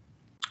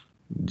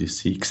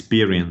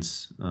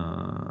experience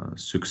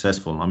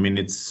successful. I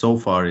mean, so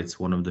far it's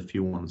one of the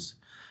few ones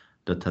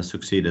that has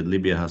succeeded.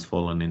 Libya has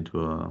fallen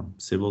into a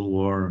civil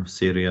war,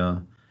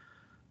 Syria,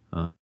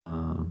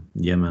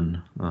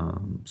 Yemen.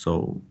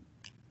 So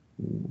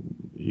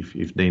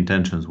if the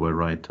intentions were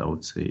right, I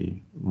would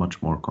say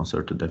much more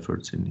concerted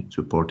efforts in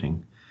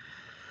supporting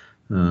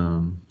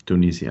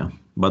Tunisia.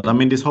 But I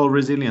mean, this whole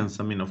resilience,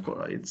 I mean, of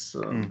course, it's,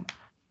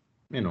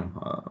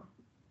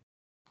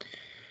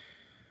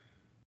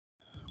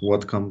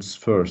 what comes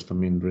first? I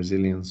mean,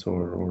 resilience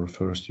or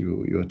first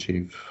you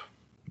achieve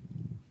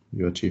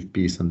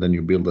peace and then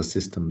you build a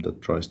system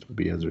that tries to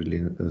be as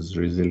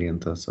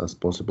resilient as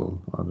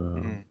possible. I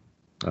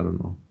don't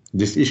know.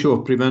 This issue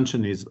of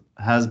prevention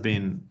has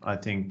been, I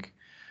think,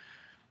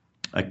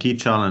 a key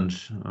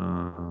challenge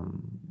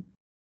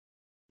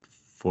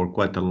for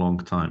quite a long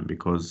time,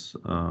 because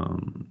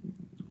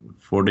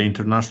for the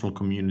international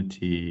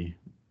community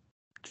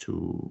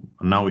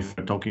now, if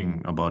we're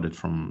talking about it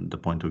from the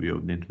point of view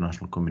of the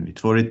international community,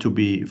 for it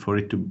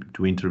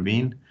to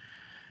intervene,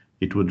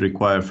 it would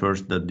require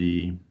first that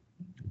the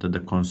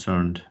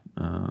concerned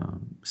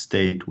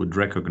state would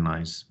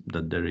recognize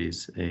that there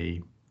is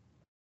an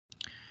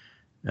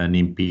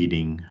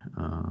impeding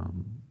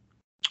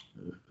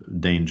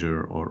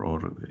danger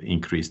or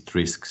increased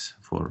risks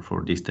for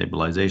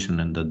destabilization,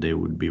 and that they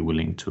would be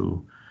willing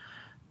to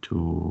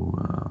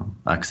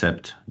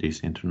accept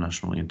this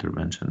international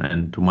intervention.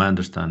 And to my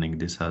understanding,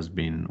 this has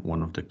been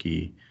one of the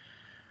key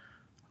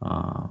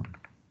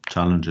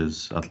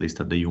challenges, at least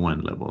at the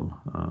UN level.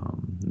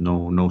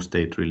 No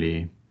state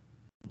really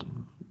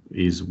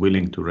is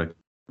willing to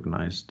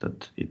recognize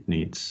that it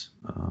needs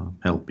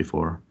help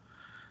before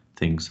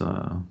things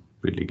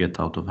really get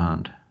out of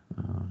hand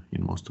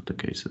in most of the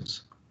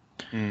cases.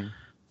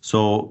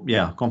 So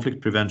yeah, conflict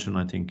prevention,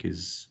 I think,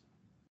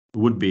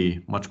 would be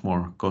much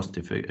more cost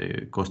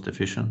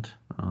efficient,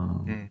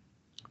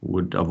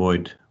 would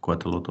avoid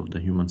quite a lot of the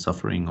human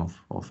suffering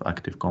of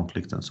active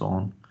conflicts and so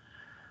on.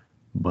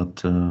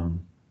 But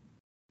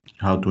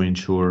how to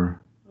ensure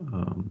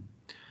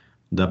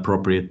the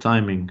appropriate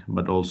timing,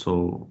 but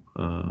also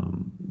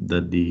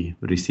that the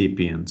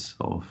recipients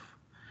of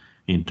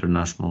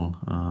international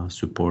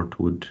support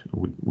would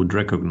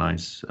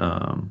recognize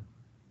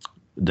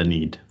the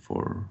need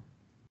for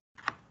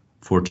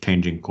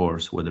changing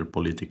course, whether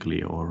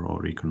politically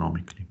or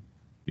economically,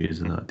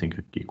 is I think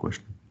a key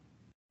question.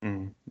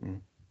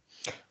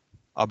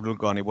 Abdul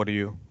Ghani, what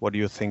do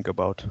you think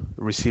about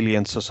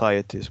resilient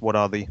societies? What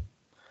are the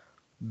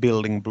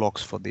building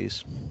blocks for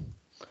these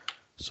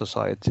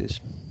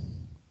societies?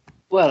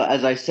 Well,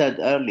 as I said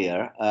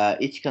earlier,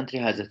 each country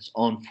has its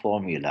own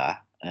formula,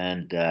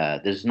 and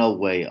there's no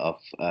way of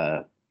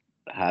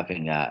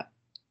having a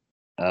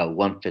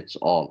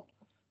one-fits-all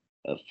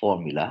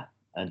formula,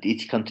 and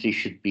each country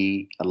should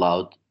be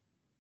allowed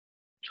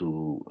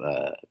to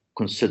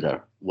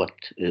consider what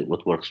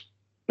works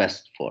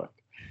best for it.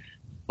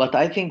 But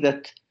I think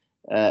that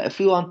if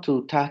we want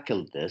to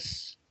tackle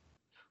this,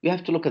 we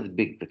have to look at the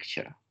big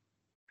picture.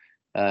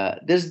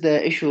 There's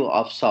the issue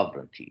of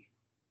sovereignty,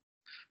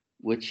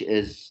 which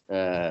is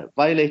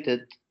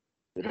violated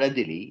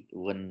readily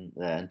when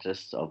the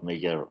interests of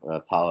major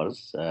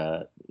powers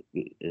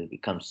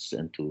comes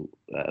into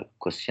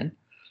question.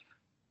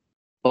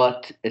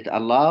 But it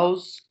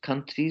allows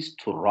countries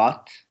to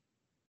rot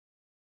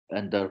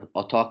under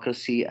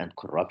autocracy and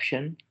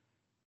corruption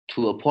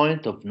to a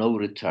point of no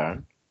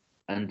return,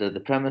 under the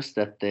premise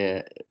that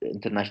the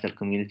international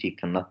community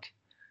cannot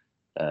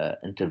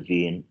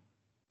intervene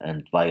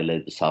and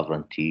violate the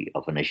sovereignty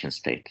of a nation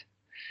state.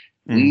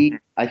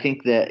 I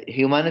think that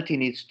humanity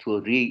needs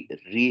to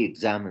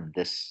re-examine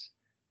this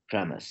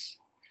premise,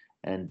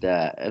 and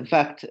in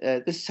fact,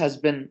 this has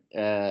been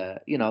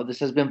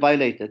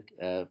violated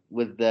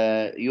with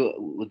the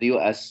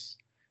U.S.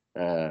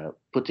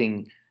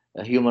 Putting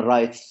human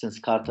rights since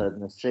Carter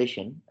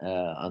administration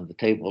on the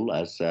table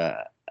as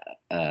a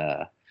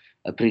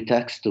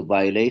pretext to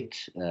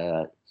violate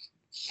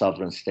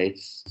sovereign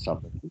states'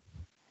 sovereignty,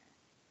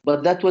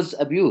 but that was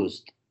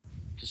abused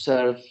to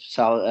serve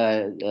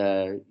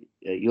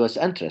U.S.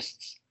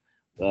 interests.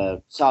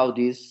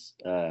 Saudis,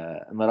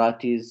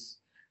 Emiratis,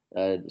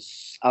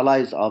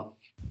 allies of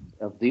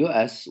the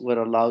U.S.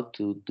 were allowed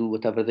to do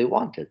whatever they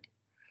wanted.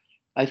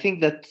 I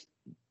think that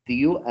the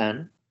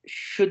UN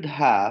should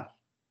have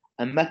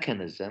a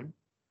mechanism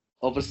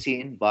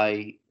overseen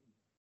by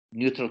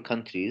neutral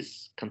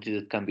countries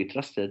that can be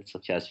trusted,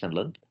 such as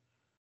Finland,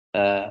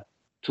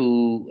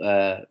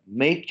 to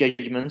make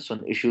judgments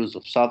on issues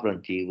of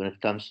sovereignty when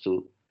it comes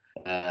to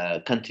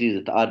countries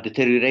that are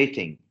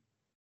deteriorating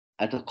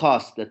at a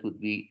cost that would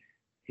be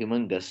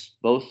humongous,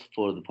 both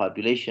for the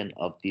population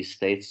of these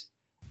states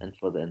and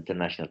for the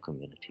international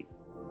community.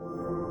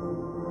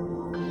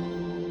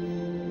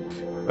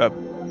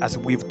 As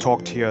we've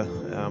talked here,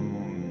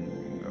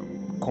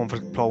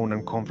 conflict-prone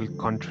and conflict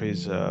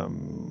countries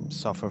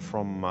suffer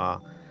from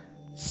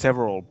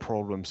several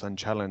problems and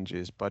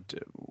challenges, but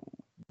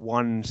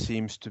one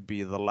seems to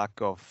be the lack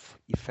of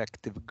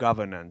effective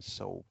governance,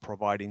 so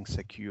providing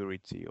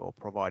security or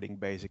providing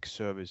basic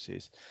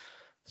services,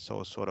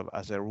 so sort of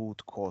as a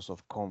root cause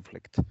of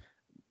conflict.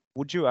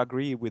 Would you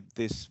agree with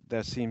this?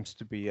 There seems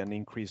to be an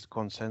increased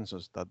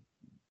consensus that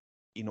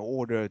in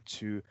order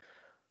to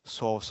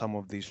solve some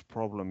of these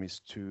problems is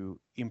to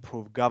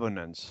improve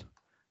governance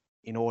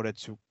in order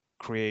to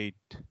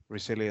create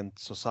resilient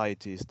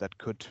societies that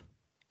could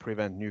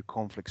prevent new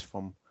conflicts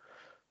from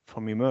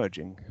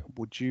emerging.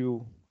 Would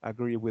you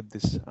agree with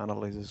this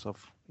analysis of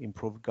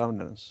improved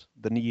governance,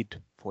 the need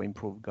for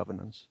improved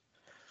governance?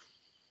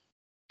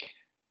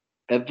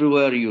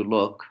 Everywhere you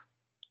look,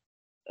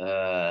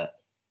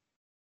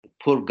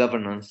 poor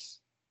governance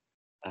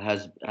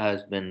has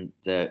been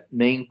the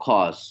main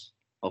cause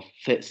of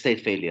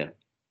state failure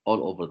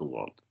all over the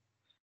world.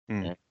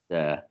 And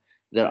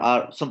there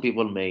are some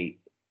people may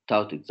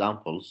tout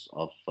examples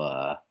of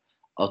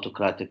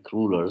autocratic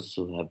rulers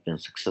who have been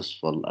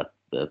successful at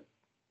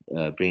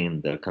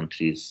bringing their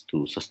countries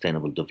to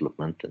sustainable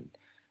development and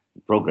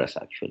progress,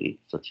 actually,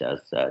 such as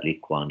Lee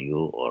Kuan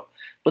Yew.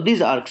 But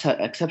these are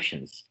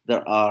exceptions.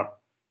 There are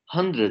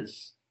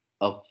hundreds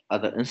of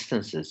other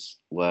instances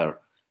where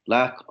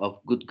lack of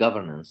good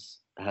governance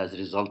has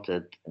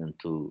resulted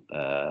into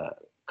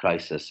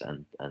crisis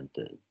and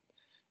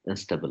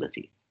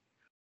instability.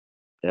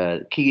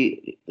 The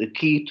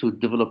key to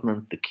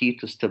development, the key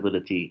to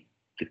stability,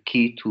 the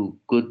key to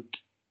good,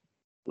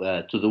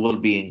 to the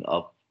well-being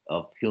of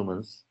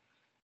humans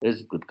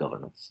is good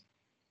governance.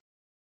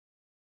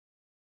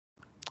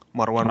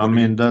 Marwan, I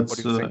mean,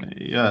 that's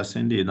yes,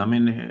 indeed. I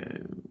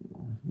mean,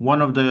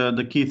 one of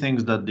the key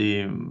things that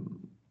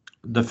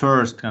the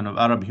first kind of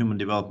Arab Human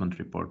Development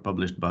Report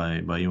published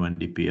by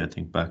UNDP, I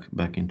think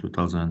back in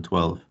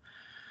 2012.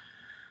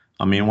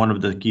 I mean, one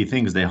of the key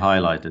things they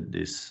highlighted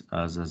this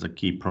as a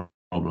key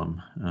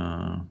problem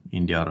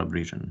in the Arab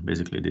region,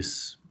 basically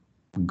this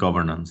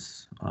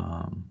governance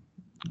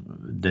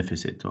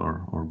deficit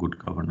or good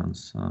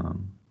governance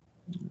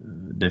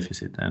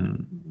deficit.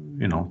 And,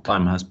 you know,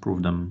 time has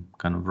proved them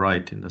kind of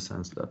right in the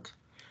sense that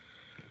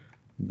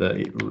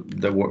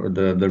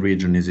the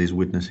region is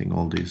witnessing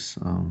all these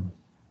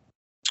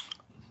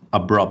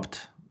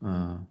abrupt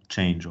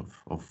change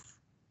of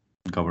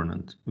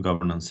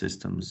governance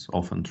systems,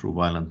 often through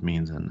violent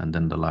means, and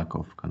then the lack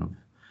of kind of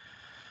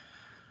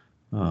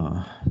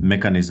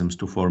mechanisms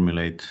to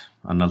formulate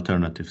an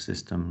alternative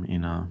system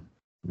in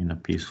a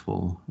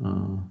peaceful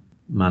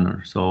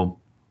manner. So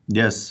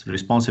yes,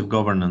 responsive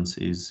governance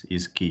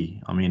is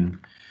key. I mean,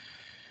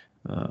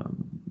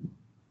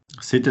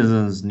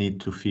 citizens need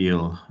to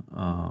feel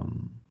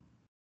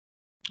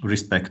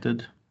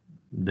respected.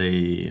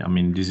 I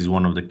mean, this is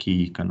one of the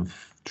key kind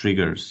of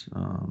triggers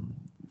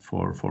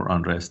for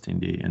unrest in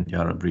the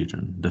Arab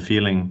region. The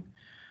feeling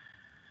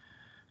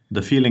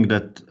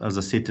that as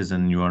a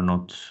citizen you are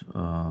not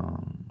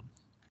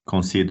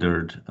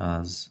considered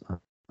as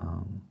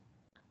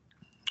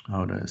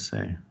how do I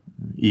say,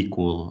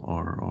 equal,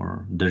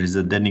 or there is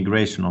a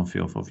denigration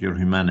of your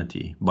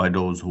humanity by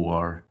those who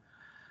are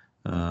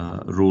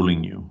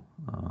ruling you.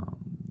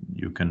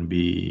 You can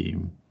be.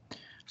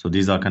 So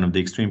these are kind of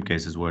the extreme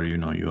cases where, you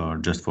know, you are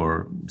just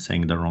for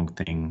saying the wrong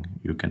thing,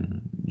 you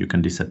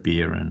can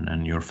disappear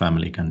and your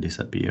family can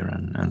disappear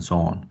and so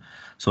on.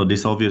 So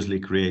this obviously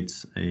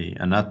creates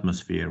an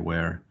atmosphere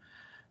where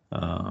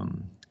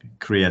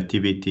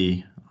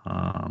creativity,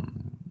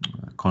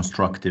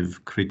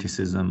 constructive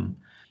criticism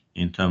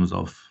in terms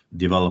of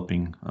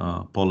developing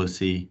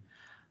policy,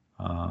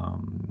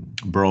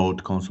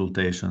 broad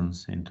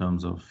consultations in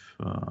terms of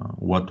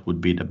what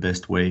would be the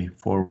best way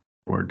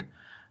forward,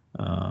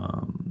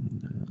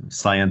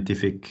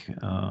 scientific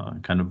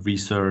kind of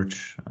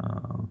research,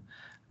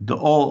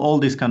 all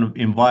this kind of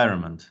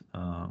environment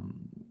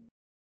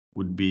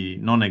would be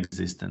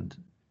non-existent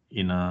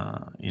in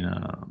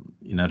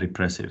a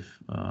repressive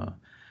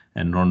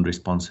and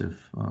non-responsive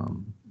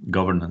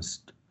governance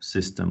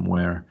system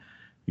where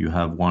you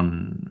have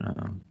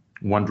one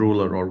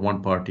ruler or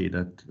one party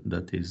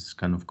that is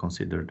kind of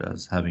considered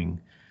as having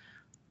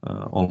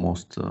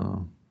almost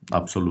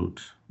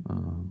absolute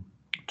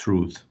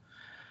truth.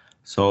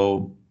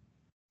 So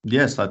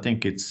yes, I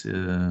think it's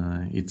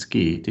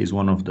key. It is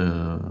one of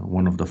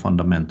the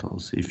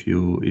fundamentals. If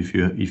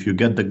you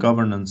get the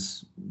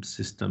governance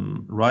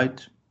system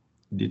right,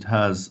 it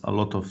has a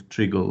lot of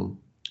trickle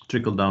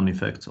down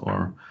effects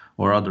or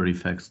or other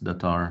effects that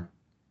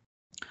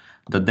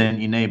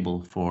then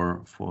enable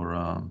for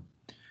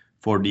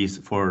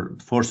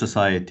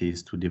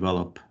societies to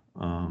develop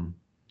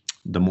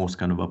the most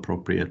kind of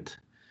appropriate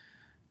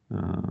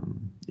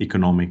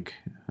economic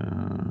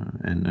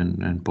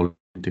and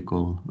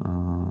political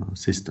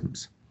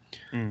systems.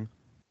 Mm.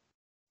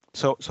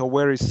 So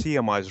where is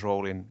CMI's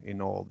role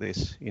in all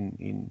this,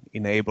 in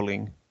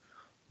enabling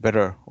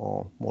better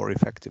or more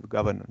effective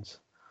governance?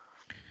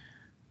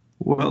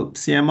 Well,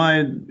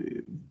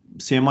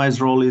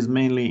 CMI's role is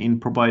mainly in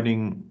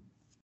providing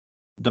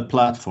the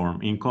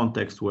platform in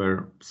context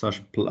where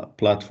such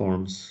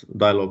platforms,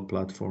 dialogue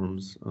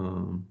platforms,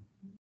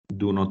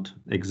 do not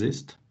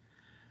exist.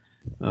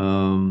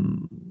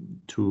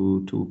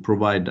 To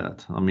provide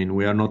that. I mean,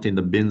 we are not in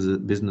the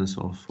business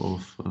of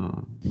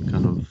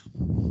kind of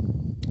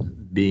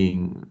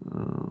being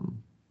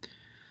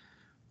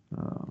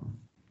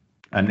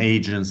an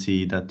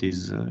agency that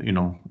is,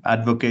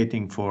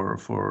 advocating for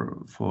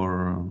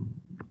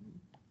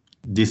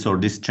this or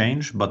this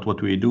change. But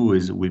what we do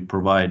is we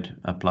provide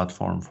a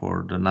platform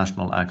for the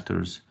national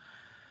actors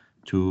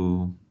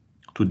to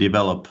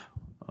develop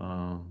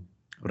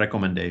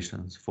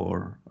recommendations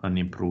for an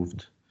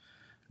improved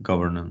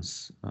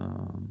governance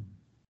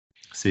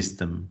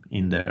system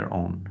in their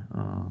own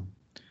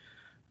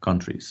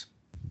countries.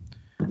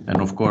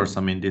 And of course,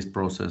 I mean, this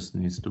process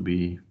needs to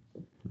be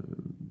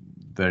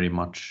very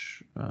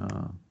much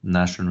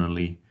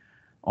nationally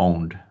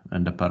owned,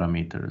 and the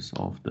parameters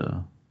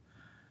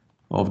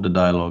of the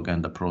dialogue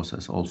and the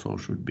process also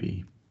should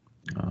be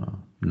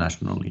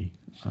nationally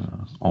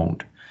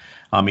owned.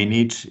 I mean,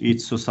 each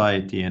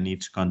society and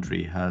each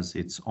country has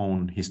its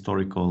own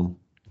historical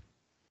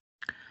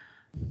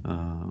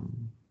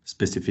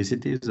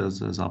specificities,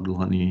 as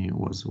Abdulghani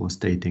was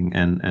stating,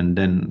 and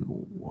then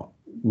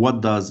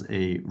what does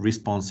a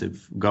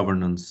responsive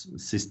governance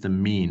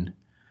system mean?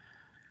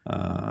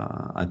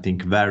 I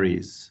think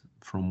varies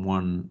from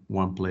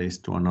one place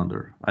to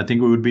another. I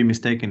think we would be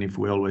mistaken if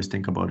we always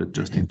think about it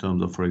just in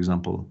terms of, for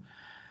example,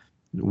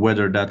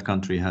 whether that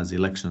country has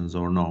elections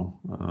or no.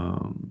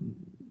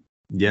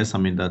 Yes, I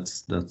mean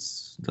that's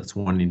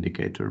one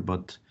indicator,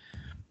 but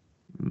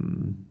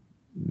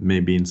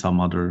maybe in some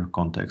other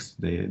context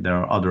there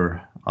are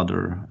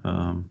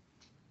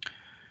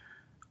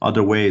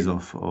other ways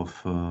of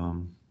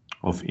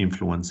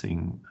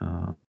influencing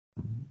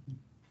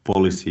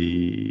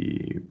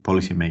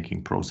policy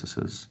making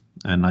processes,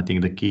 and I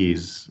think the key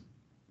is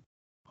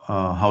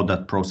how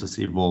that process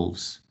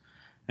evolves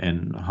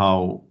and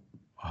how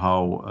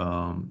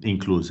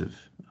inclusive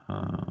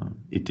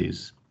it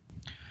is.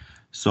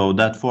 So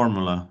that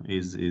formula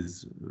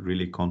is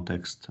really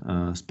context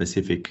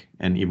specific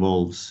and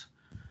evolves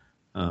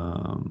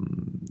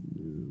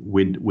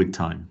with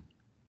time.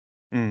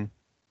 Mm.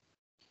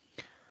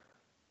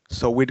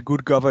 So with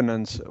good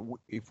governance,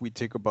 if we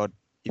think about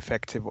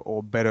effective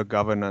or better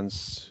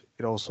governance,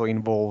 it also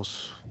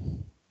involves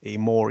a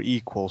more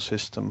equal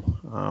system.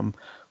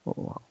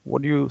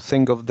 What do you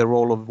think of the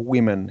role of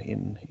women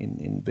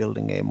in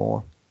building a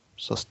more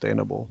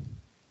sustainable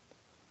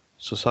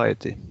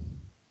society?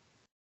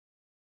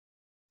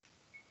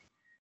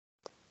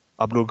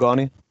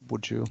 Abdulghani,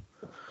 would you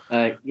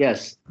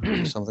yes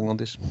say something on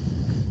this?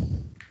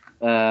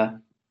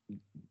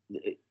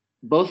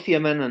 Both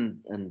Yemen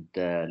and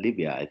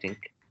Libya, I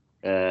think,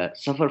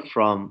 suffer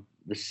from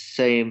the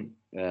same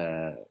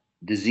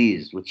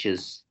disease, which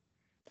is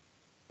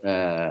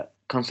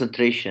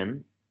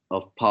concentration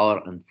of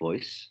power and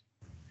voice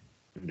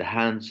in the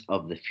hands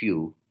of the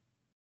few,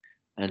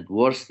 and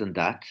worse than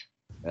that,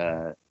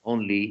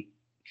 only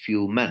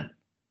few men.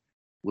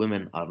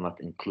 Women are not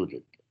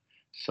included.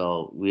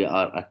 So we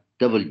are at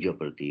double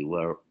jeopardy,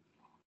 where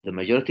the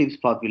majority of the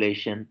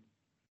population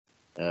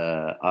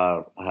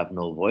have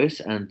no voice,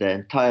 and the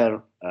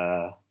entire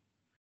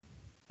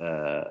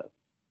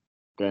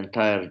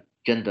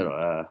gender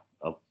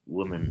of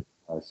women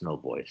has no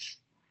voice.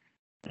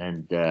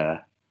 And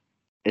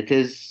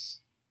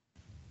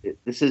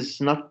this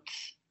is not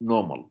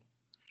normal.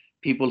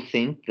 People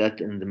think that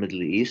in the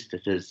Middle East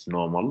it is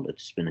normal.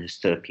 It's been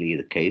historically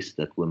the case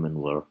that women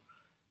were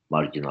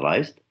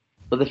marginalized.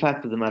 But the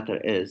fact of the matter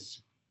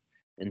is,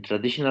 in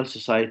traditional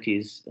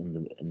societies,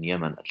 in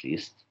Yemen at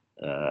least,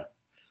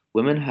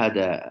 women had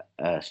a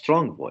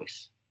strong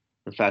voice.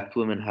 In fact,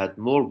 women had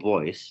more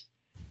voice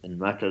in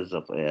matters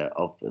of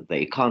the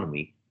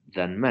economy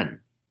than men.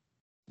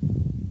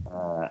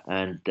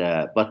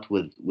 But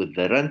with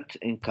the rent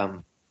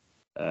income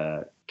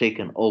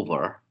taken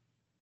over,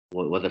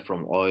 whether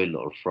from oil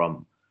or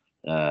from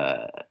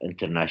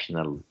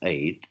international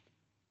aid,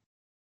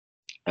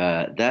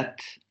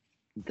 that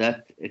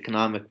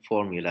economic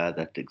formula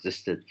that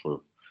existed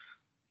for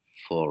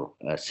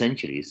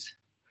centuries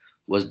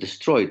was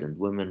destroyed, and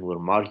women were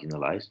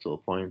marginalized to a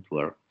point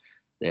where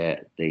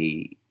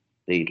they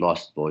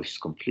lost voice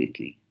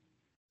completely.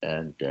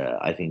 And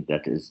I think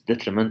that is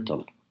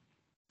detrimental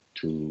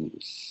to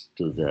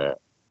the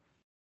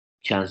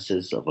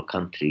chances of a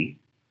country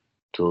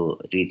to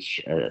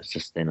reach a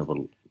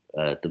sustainable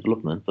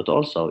development, but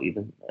also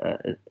even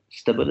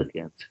stability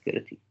and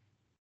security.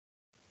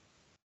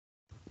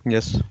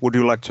 Yes. Would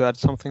you like to add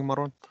something,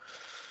 Marwan?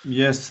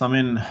 Yes, I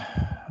mean,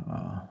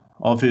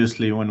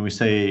 obviously, when we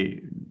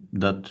say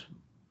that,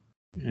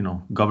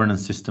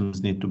 governance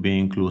systems need to be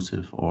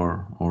inclusive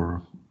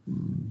or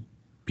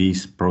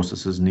peace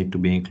processes need to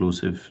be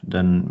inclusive,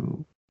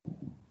 then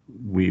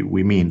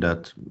we mean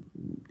that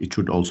it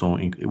should also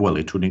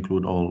it should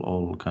include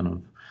all kind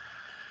of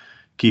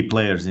key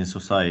players in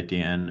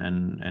society,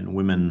 and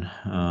women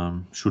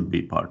should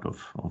be part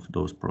of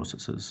those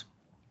processes.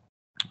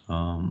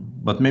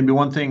 But maybe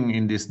one thing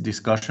in this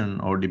discussion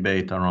or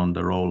debate around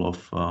the role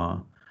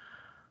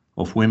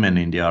of women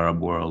in the Arab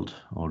world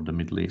or the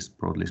Middle East,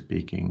 broadly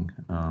speaking,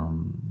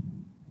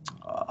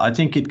 I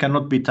think it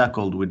cannot be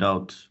tackled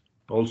without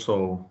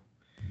also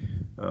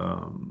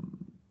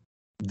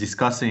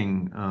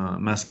discussing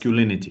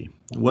masculinity.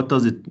 What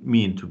does it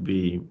mean to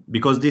be?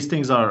 Because these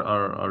things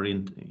are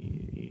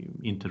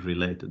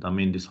interrelated. I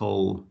mean, this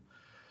whole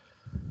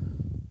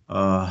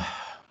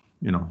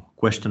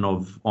question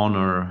of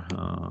honor.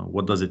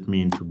 What does it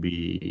mean to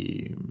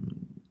be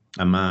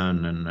a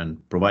man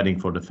and providing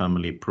for the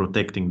family,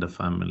 protecting the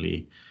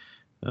family?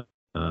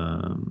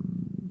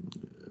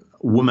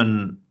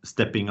 Women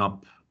stepping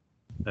up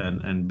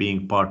and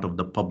being part of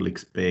the public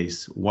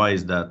space. Why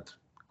is that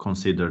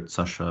considered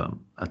such a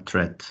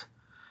threat?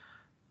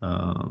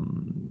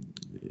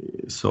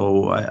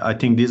 So I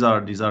think these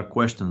are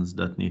questions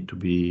that need to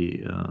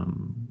be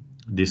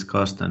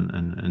discussed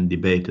and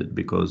debated,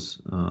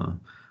 because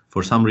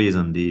for some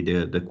reason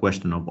the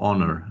question of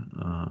honor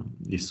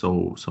is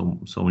so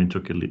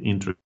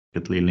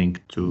intricately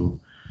linked to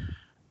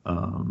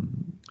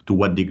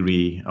what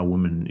degree a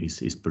woman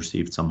is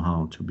perceived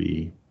somehow to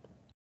be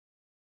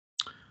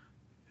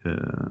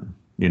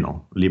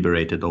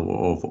liberated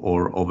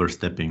or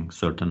overstepping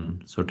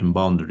certain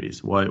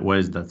boundaries. Why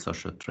is that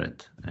such a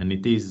threat? And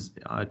it is,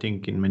 I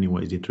think, in many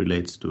ways it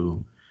relates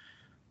to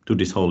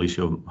this whole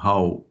issue of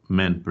how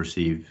men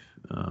perceive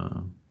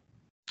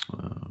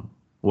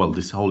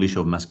this whole issue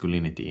of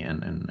masculinity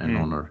and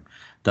honor.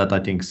 That I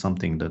think is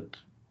something that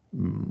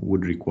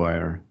would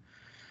require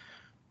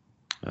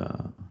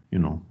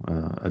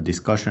a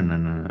discussion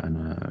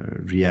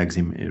and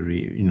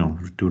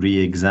to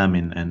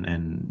re-examine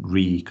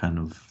and kind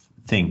of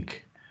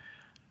think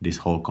this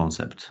whole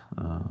concept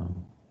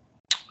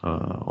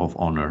of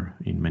honor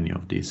in many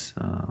of these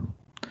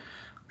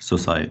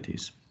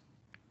societies.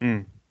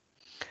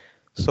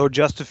 So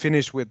just to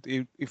finish with,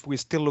 if we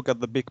still look at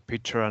the big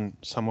picture and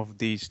some of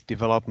these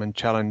development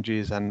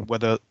challenges and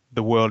whether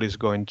the world is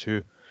going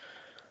to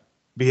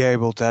be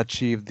able to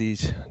achieve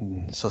these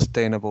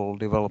sustainable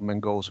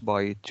development goals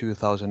by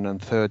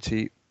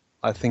 2030,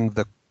 I think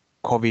the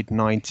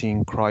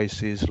COVID-19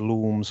 crisis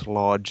looms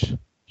large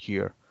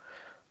here.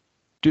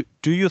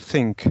 Do you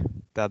think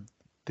that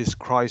this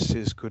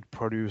crisis could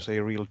produce a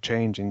real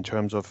change in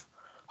terms of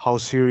how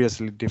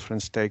seriously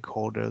different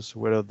stakeholders,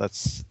 whether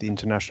that's the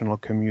international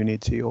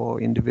community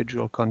or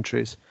individual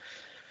countries,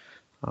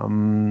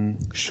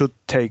 should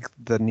take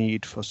the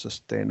need for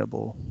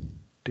sustainable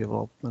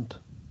development?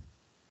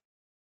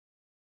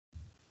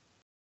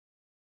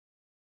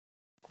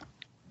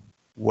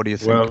 What do you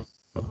think? Well,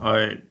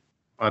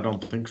 I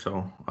don't think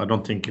so. I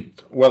don't think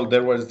it. Well,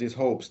 there was these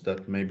hopes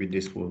that maybe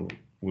this will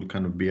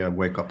kind of be a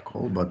wake-up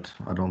call, but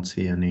I don't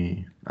see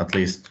any, at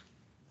least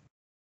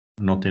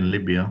not in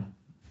Libya,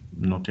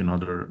 not in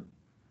other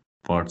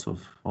parts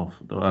of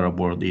the Arab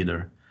world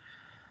either,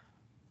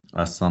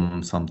 as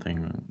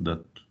something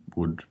that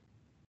would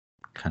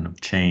kind of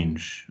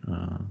change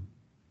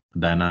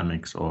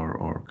dynamics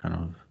or kind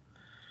of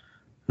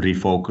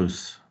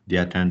refocus the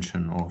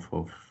attention of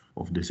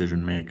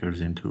decision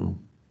makers into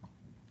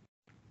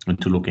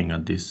looking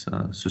at these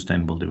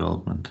sustainable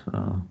development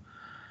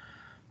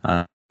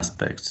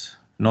aspects,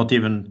 not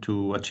even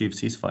to achieve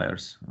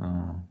ceasefires.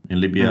 In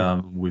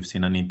Libya, we've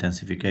seen an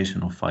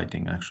intensification of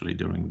fighting actually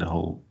during the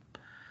whole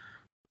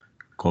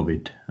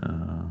COVID,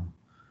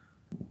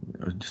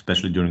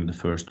 especially during the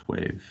first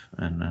wave.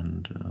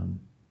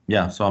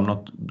 So I'm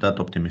not that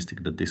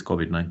optimistic that this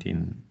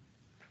COVID-19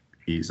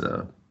 is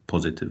a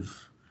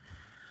positive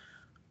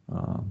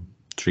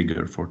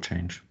trigger for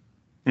change.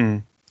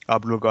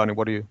 Abdul Ghani,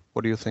 what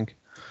do you think?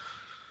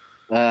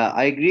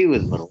 I agree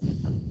with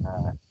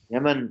Marwan.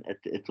 Yemen,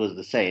 it was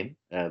the same.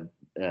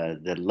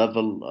 The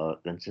level,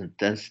 the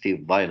intensity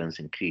of violence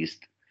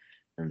increased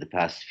in the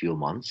past few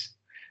months.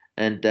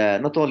 And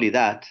not only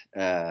that,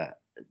 the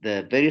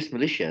various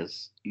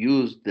militias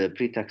used the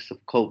pretext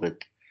of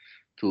COVID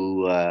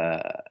to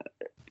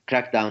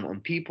crack down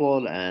on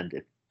people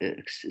and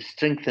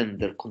strengthen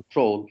their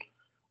control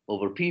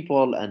over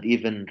people and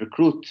even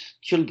recruit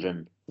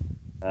children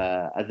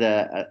on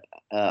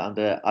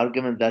the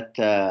argument that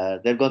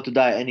they're going to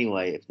die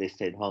anyway if they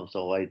stayed home.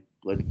 So why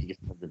did you just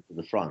send them to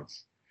the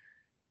fronts?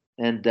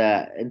 And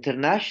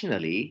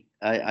internationally,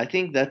 I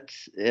think that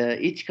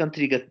each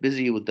country got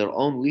busy with their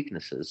own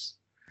weaknesses.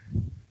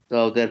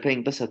 So they're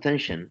paying less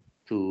attention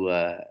to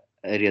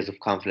areas of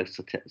conflict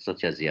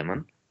such as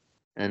Yemen.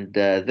 And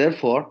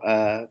therefore,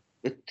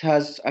 it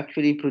has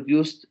actually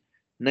produced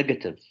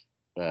negative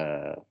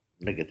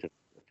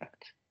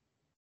effect.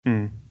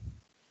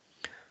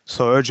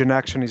 So urgent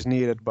action is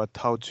needed, but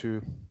how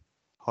to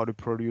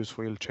produce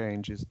real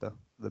change is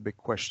the big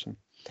question.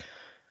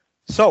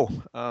 So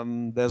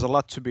there's a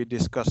lot to be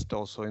discussed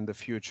also in the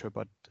future,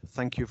 but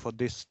thank you for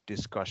this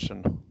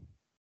discussion.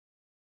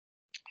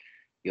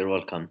 You're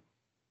welcome.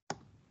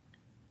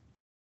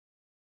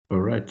 All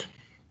right.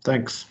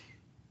 Thanks.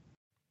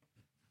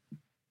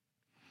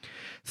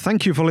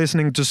 Thank you for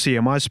listening to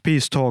CMI's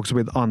Peace Talks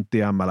with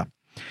Antti Ämmälä.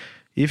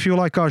 If you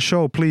like our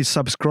show, please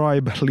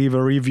subscribe, leave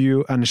a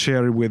review, and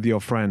share it with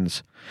your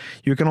friends.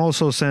 You can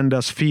also send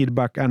us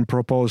feedback and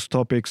propose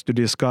topics to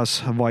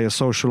discuss via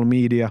social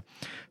media,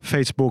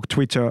 Facebook,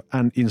 Twitter,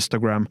 and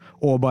Instagram,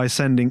 or by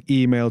sending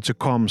email to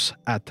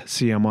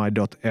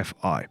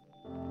comms@cmi.fi.